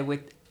only are we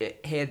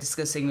here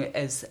discussing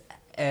as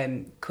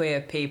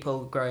queer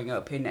people growing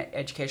up in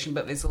education,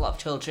 but there's a lot of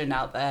children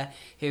out there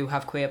who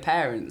have queer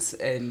parents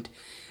and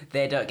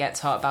they don't get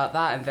taught about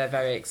that, and they're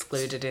very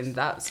excluded in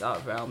that sort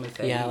of realm of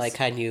things. Yeah, like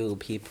I knew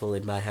people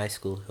in my high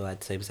school who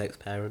had same-sex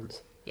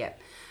parents. Yeah.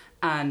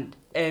 And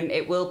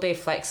it will be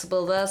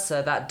flexible though,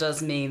 so that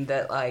does mean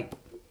that like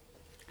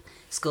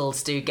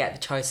schools do get the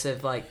choice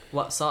of like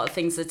what sort of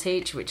things they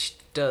teach, which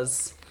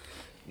does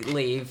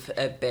leave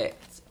a bit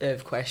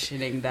of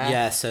questioning there.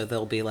 Yeah, so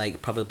there'll be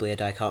like probably a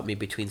dichotomy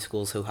between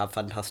schools who have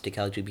fantastic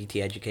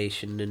LGBT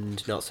education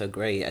and not so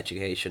great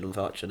education,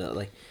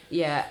 unfortunately.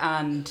 Yeah,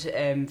 and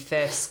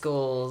faith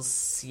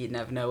schools, you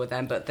never know with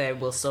them, but they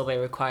will still be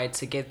required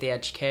to give the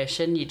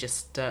education. You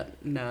just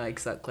don't know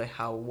exactly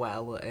how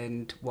well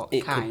and what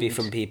It kind. could be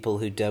from people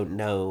who don't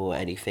know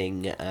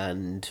anything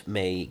and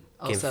may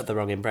give Also- the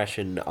wrong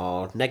impression,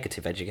 or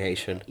negative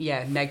education.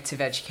 Yeah, negative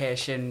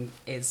education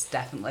is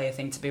definitely a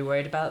thing to be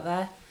worried about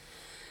there.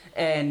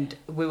 And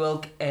we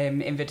will,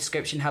 in the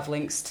description, have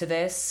links to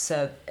this.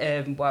 So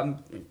what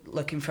I'm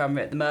looking from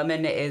at the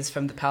moment is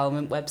from the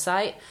Parliament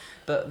website,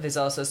 but there's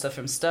also stuff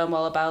from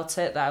Stonewall about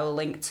it that I will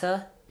link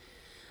to.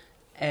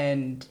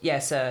 And yeah,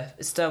 so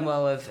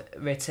Stonewall have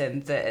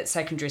written that at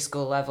secondary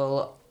school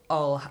level,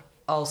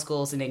 all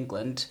schools in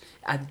England,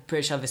 I'm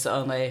pretty sure this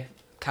only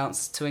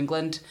counts to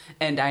England,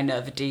 and I know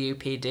the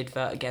DUP did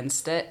vote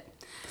against it.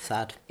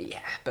 Sad. Yeah,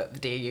 but the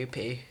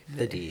DUP...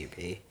 The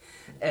DUP.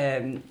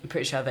 I'm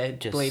pretty sure they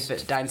Just- believe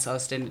that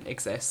dinosaurs didn't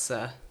exist,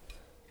 so...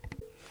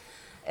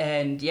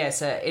 And yeah,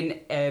 so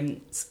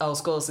in all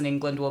schools in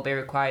England will be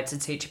required to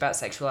teach about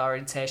sexual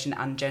orientation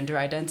and gender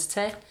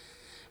identity,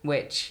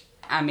 which,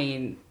 I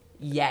mean,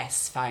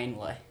 yes,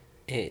 finally.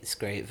 It's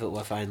great that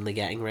we're finally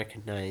getting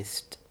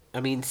recognised. I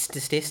mean,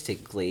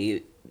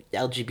 statistically,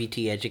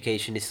 LGBT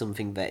education is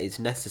something that is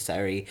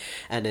necessary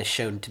and is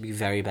shown to be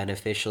very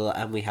beneficial,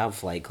 and we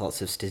have like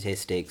lots of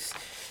statistics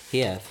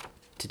here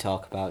to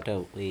talk about,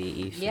 don't we,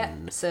 Ethan? Yeah,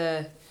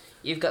 so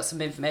you've got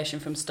some information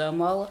from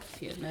Stonewall,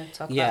 if you want to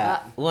talk Yeah,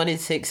 about that. 1 in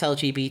 6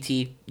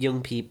 LGBT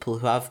young people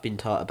who have been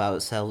taught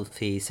about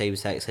healthy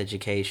same-sex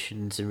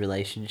educations and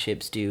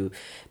relationships do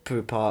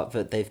report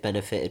that they've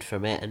benefited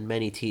from it, and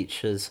many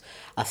teachers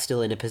are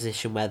still in a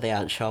position where they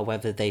aren't sure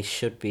whether they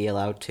should be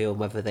allowed to and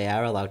whether they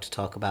are allowed to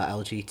talk about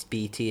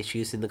LGBT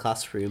issues in the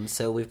classroom.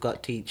 So we've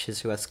got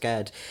teachers who are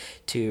scared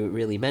to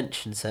really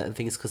mention certain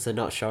things because they're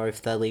not sure if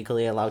they're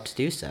legally allowed to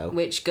do so.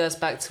 Which goes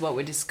back to what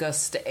we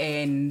discussed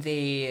in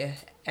the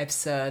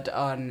episode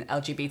on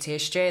LGBT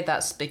history.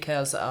 That's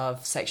because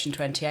of Section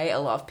 28. A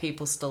lot of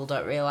people still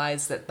don't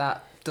realise that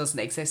that doesn't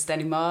exist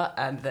anymore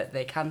and that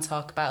they can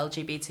talk about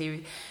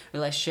LGBT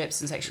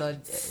relationships and sexual...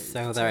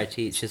 So there are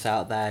teachers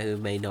out there who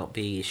may not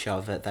be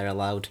sure that they're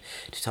allowed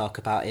to talk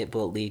about it,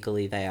 but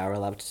legally they are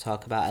allowed to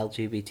talk about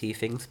LGBT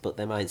things, but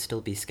they might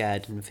still be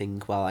scared and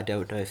think, well, I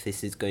don't know if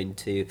this is going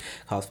to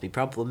cause me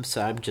problems,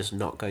 so I'm just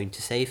not going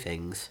to say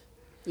things.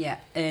 Yeah,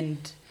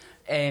 and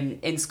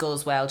in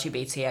schools where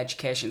LGBT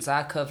educations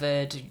are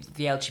covered,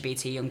 the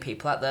LGBT young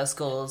people at those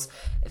schools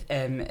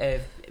are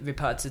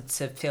reported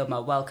to feel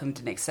more welcomed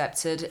and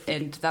accepted,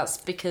 and that's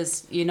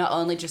because you're not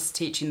only just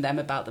teaching them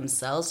about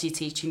themselves, you're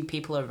teaching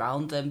people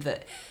around them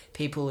that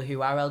people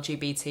who are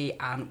LGBT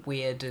aren't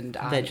weird and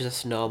aren't... They're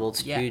just normal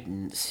Yeah.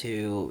 students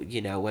who,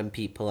 you know, when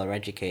people are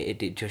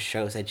educated, it just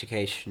shows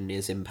education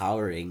is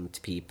empowering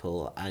to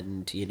people,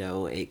 and, you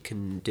know, it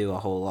can do a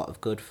whole lot of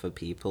good for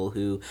people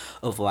who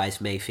otherwise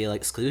may feel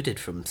excluded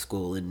from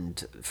school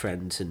and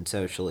friends and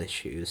social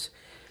issues.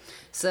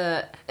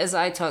 So, as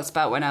I talked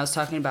about when I was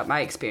talking about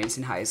my experience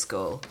in high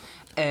school,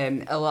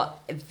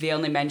 the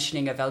only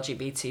mentioning of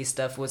LGBT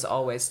stuff was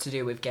always to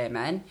do with gay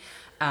men.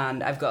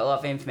 And I've got a lot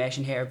of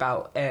information here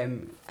about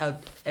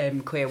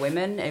queer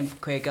women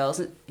and queer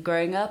girls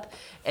growing up.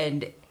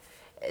 And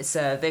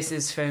so this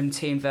is from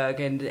Teen Vogue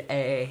and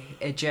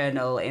a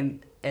journal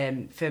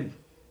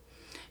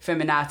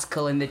from an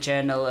article in the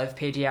Journal of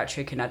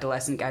Pediatric and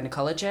Adolescent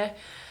Gynecology.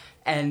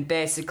 And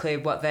basically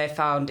what they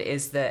found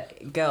is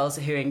that girls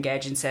who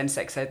engage in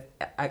same-sex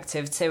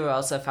activity were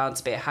also found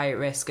to be at higher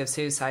risk of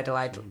suicidal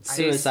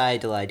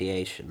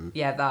ideation.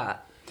 Yeah,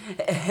 that.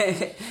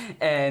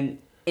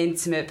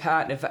 Intimate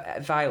partner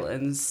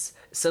violence,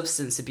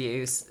 substance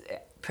abuse,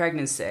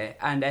 pregnancy,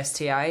 and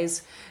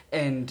STIs.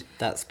 And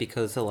that's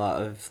because a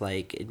lot of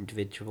like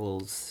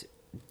individuals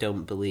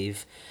don't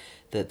believe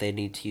that they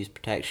need to use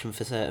protection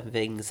for certain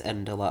things,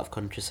 and a lot of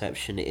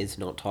contraception is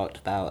not talked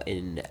about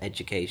in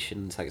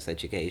education, sex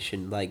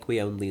education. Like,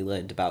 we only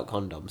learned about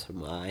condoms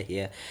from what I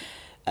hear.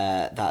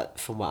 That,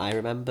 from what I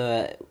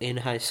remember, in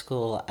high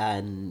school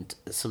and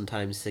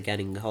sometimes again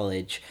in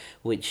college,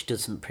 which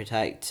doesn't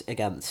protect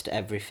against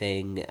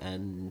everything,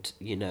 and,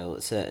 you know,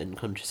 certain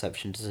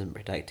contraception doesn't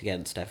protect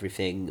against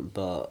everything,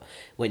 but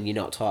when you're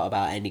not taught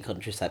about any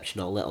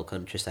contraception or little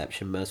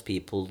contraception, most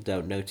people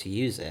don't know to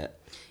use it.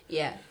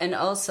 yeah, and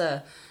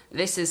also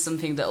this is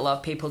something that a lot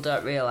of people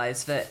don't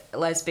realise, that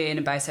lesbian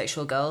and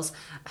bisexual girls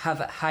have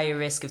a higher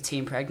risk of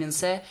teen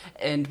pregnancy,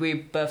 and we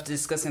both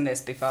discussing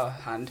this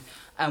beforehand.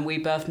 And we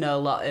both know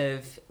a lot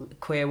of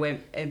queer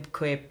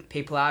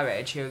people our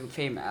age who are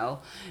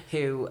female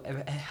who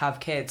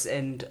have kids,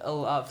 and a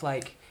lot of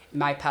like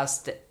my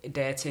past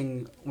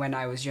dating when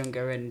I was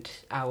younger and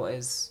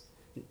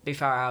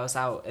before I was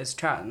out as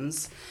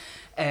trans.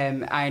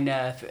 I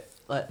know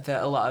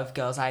that a lot of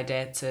girls I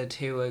dated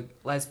who were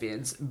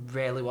lesbians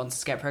really wanted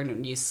to get pregnant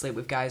and used to sleep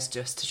with guys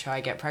just to try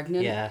and get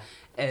pregnant. Yeah.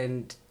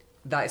 And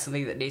that is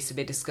something that needs to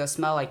be discussed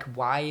more. Like,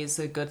 why is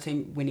a good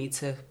thing we need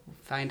to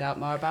find out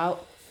more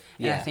about?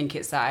 And Yeah. I think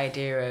it's that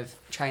idea of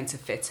trying to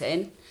fit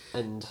in.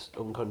 And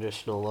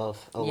unconditional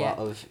love. A Yeah. lot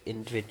of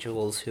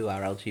individuals who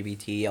are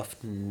LGBT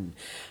often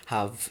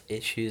have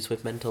issues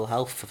with mental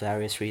health for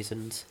various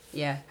reasons.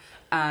 Yeah.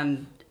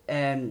 And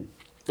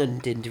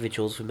And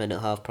individuals with mental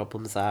health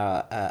problems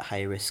are at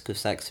higher risk of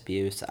sex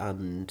abuse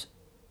and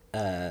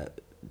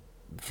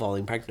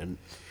falling pregnant.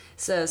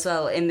 so as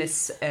well, in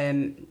this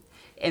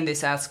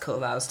article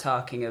that I was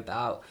talking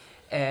about,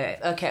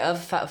 over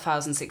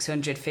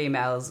 1,600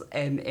 females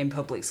in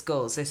public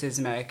schools, this is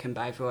American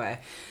by the way,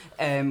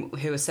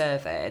 who were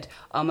surveyed,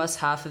 almost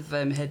half of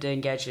them had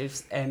engaged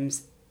with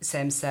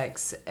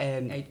same-sex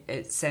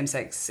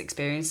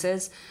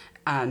experiences,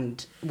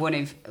 and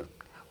one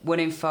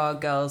in four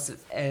girls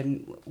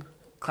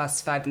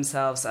classified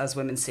themselves as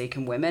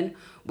women-seeking women,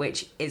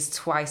 which is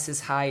twice as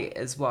high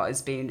as what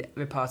has been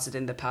reported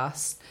in the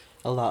past.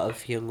 A lot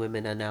of young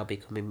women are now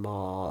becoming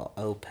more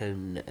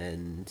open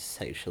and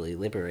sexually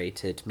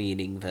liberated,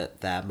 meaning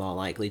that they're more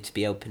likely to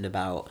be open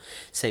about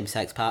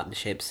same-sex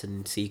partnerships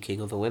and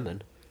seeking other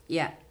women.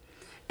 Yeah,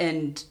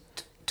 and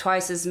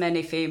twice as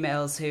many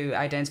females who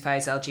identify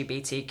as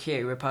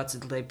LGBTQ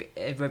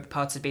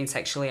reported being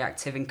sexually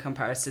active in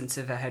comparison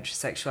to their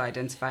heterosexual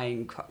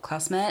identifying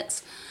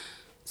classmates.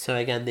 So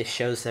again, this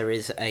shows there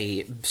is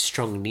a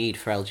strong need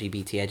for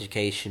LGBT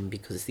education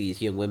because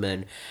these young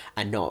women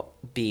are not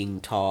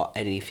being taught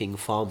anything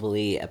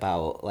formally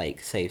about like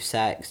safe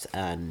sex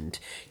and,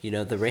 you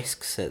know, the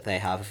risks that they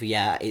have.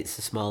 Yeah, it's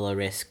a smaller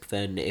risk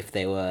than if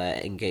they were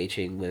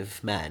engaging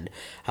with men.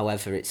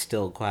 However, it's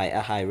still quite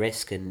a high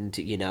risk and,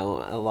 you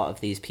know, a lot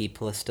of these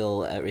people are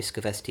still at risk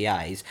of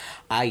STIs.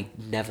 I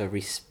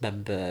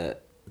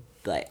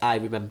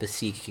remember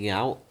seeking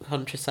out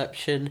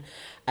contraception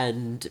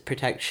and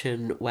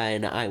protection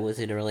when I was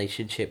in a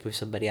relationship with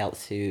somebody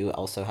else who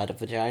also had a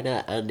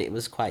vagina, and it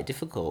was quite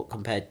difficult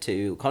compared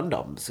to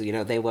condoms. You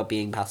know, they were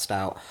being passed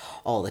out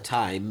all the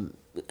time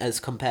as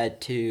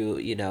compared to,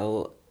 you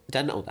know,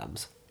 dental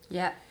dams.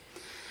 Yeah.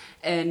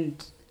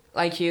 And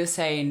like you were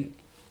saying,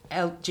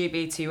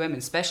 LGBT women,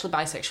 especially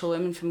bisexual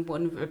women, from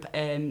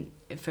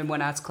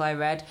one article I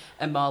read,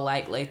 are more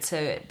likely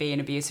to be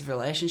in abusive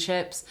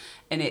relationships.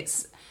 And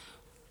it's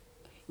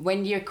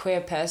when you're a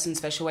queer person,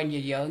 especially when you're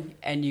young,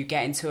 and you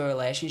get into a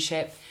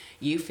relationship,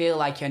 you feel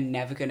like you're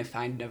never going to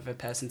find another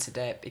person to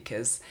date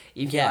because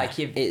you feel like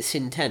you've... it's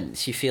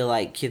intense. You feel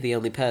like you're the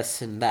only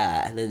person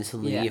there, and then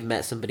suddenly you've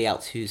met somebody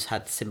else who's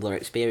had similar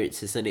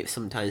experiences, and it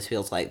sometimes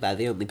feels like they're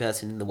the only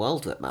person in the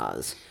world that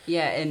matters.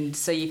 Yeah, and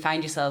so you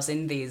find yourselves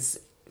in these...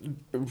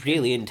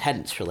 really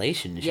intense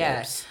relationships.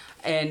 Yeah,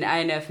 and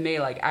I know for me,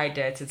 like, I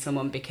dated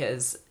someone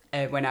because...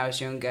 when I was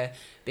younger,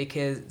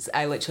 because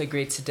I literally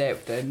agreed to date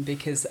with them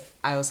because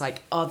I was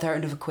like, oh, they're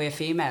another queer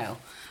female.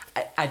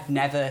 I'd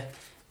never...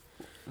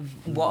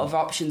 What other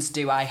options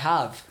do I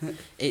have?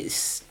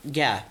 It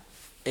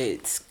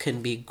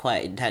can be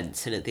quite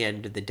intense, and at the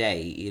end of the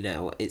day, you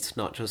know, it's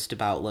not just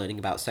about learning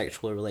about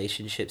sexual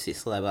relationships,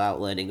 it's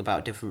about learning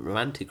about different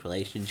romantic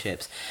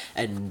relationships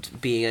and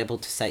being able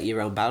to set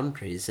your own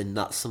boundaries, and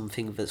that's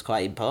something that's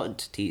quite important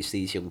to teach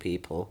these young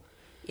people.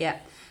 Yeah.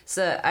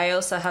 So I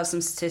also have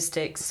some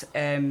statistics.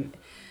 I'm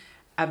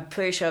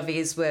pretty sure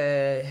these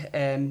were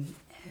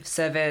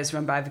surveys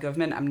run by the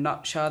government. I'm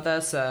not sure though,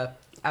 so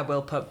I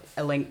will put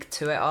a link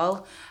to it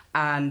all.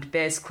 And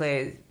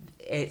basically,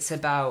 it's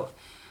about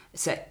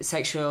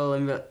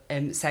sexual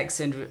and sex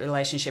and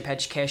relationship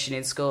education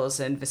in schools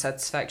and the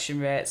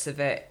satisfaction rates of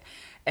it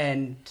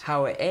and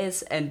how it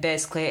is. And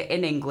basically,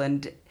 in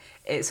England,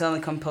 it's only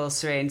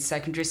compulsory in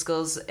secondary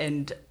schools,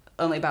 and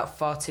only about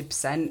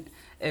 40%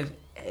 of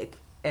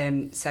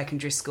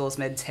secondary schools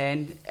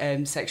maintain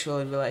sexual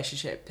and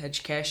relationship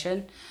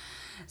education.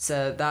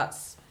 So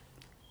that's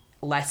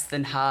less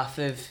than half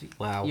of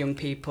young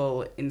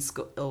people in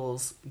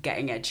schools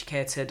getting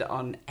educated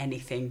on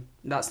anything.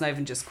 That's not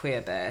even just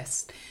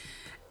queer-based.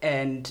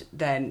 And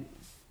then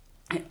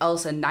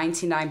also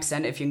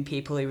 99% of young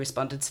people who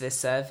responded to this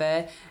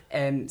survey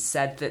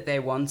said that they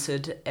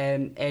wanted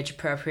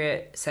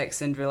age-appropriate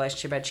sex and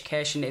relationship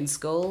education in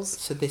schools.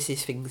 So this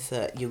is things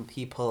that young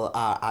people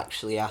are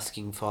actually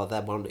asking for.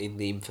 They're wanting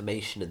the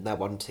information and they're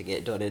wanting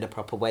it done in a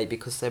proper way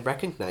because they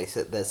recognise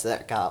that there's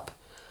that gap.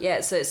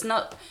 Yeah, so it's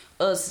not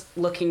us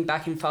looking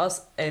back and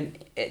forth.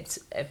 It's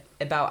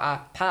about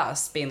our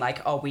past being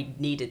like, oh, we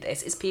needed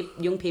this. It's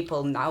young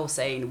people now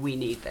saying we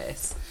need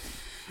this.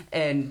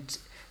 And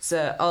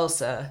so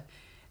also...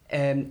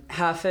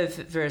 half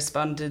of the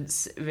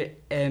respondents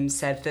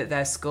said that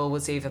their school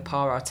was either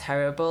poor or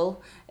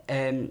terrible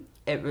when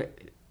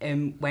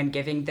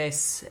giving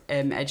this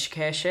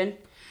education,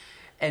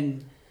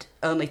 and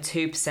only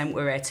 2%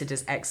 were rated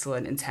as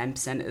excellent and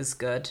 10% as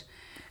good.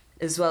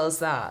 As well as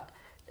that,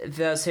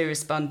 those who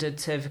responded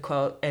to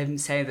the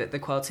saying that the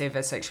quality of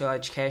their sexual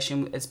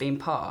education has been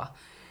poor,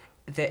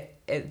 that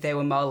they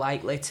were more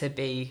likely to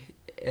be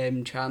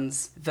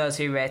trans. Those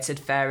who rated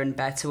fair and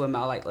better were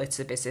more likely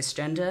to be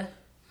cisgender.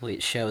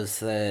 Which shows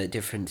the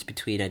difference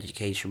between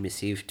education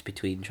received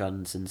between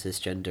trans and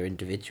cisgender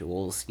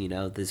individuals. You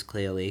know, there's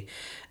clearly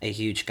a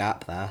huge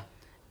gap there.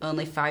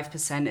 Only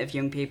 5% of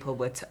young people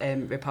were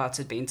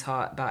reported being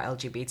taught about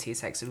LGBT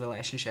sex and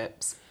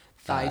relationships.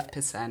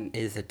 5%.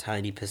 Is a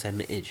tiny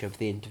percentage of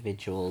the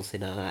individuals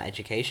in our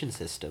education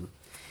system.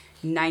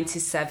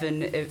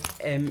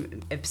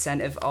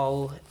 97% of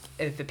all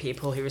of the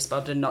people who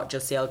responded, not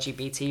just the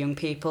LGBT young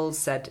people,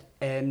 said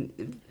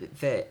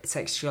that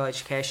sexual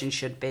education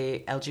should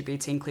be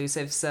LGBT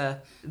inclusive. So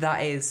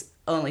that is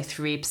only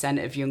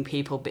 3% of young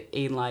people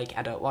being like,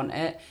 I don't want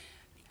it,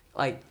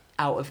 like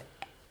out of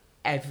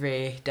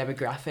every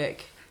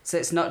demographic. So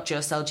it's not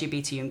just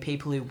LGBT young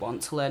people who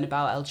want to learn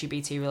about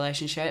LGBT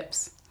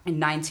relationships. And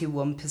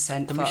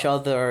 91%. I'm sure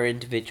there are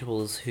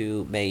individuals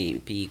who may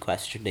be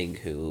questioning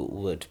who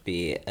would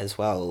be as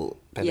well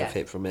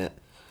benefit from it.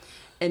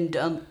 And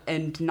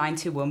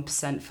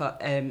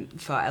 91%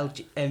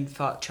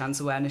 for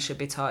trans awareness should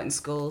be taught in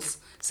schools.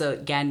 So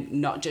again,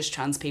 not just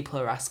trans people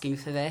are asking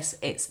for this.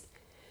 It's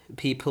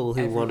people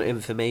who want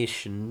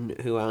information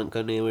who aren't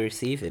going to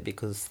receive it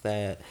because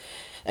their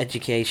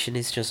education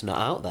is just not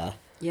out there.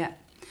 Yeah,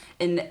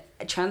 and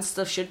trans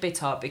stuff should be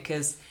taught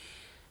because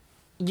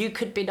you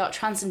could be not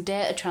trans and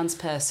date a trans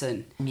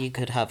person. You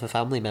could have a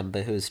family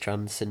member who's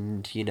trans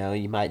and, you know,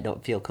 you might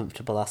not feel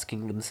comfortable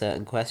asking them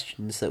certain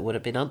questions that would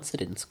have been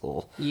answered in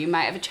school. You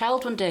might have a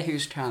child one day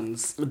who's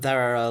trans. There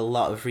are a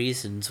lot of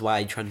reasons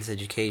why trans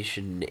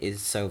education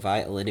is so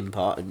vital and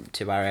important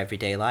to our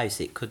everyday lives.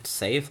 It could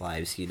save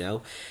lives, you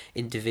know.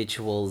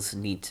 Individuals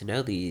need to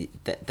know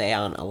that they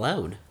aren't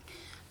alone.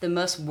 The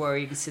most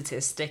worrying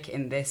statistic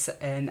in this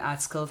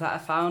article that I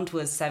found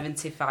was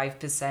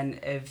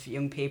 75% of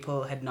young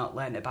people had not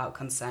learned about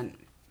consent.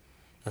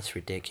 That's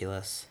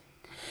ridiculous.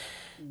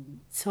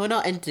 So we're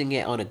not ending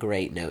it on a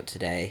great note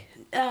today.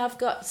 I've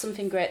got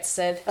something great to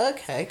say.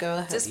 Okay, go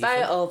ahead.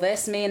 Despite all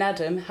this, me and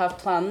Adam have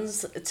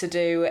plans to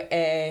do,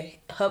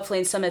 hopefully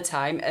in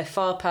summertime, a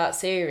 4-part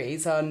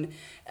series on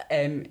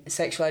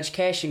sexual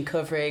education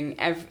covering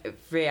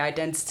every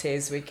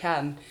identities we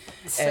can.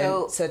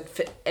 So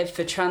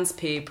for trans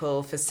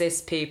people, for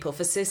cis people,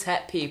 for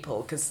cis-het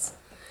people, because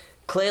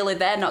clearly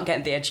they're not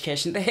getting the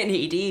education they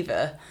need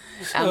either.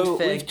 So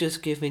we've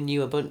just given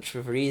you a bunch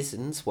of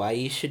reasons why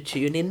you should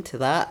tune into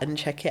that and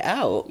check it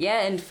out.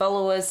 Yeah, and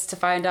follow us to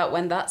find out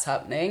when that's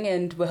happening,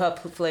 and we're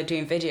hopefully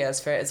doing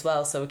videos for it as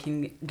well, so we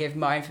can give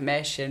more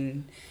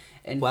information.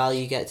 Well,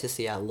 you get to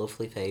see our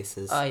lovely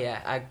faces. Oh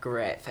yeah, our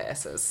great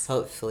faces.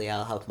 Hopefully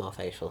I'll have more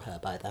facial hair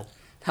by then.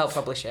 I'll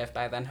probably shave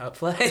by then,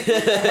 hopefully.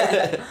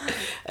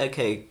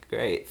 Okay,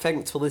 great.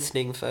 Thanks for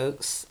listening,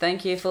 folks.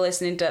 Thank you for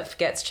listening. Don't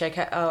forget to check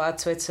out our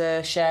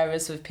Twitter, share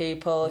us with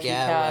people if you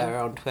can. We're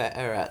on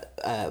Twitter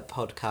at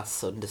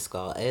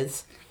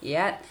podcasts_is.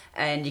 Yeah,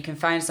 and you can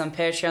find us on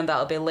Patreon.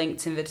 That'll be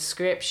linked in the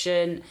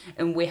description.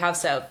 And we have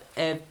set up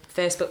a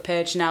Facebook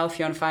page now if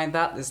you want to find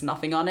that. There's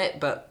nothing on it,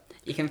 but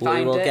you can find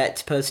it. We will get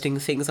to posting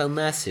things on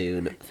there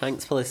soon.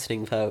 Thanks for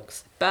listening,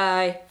 folks.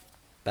 Bye.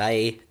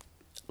 Bye.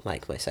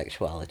 Like my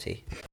sexuality.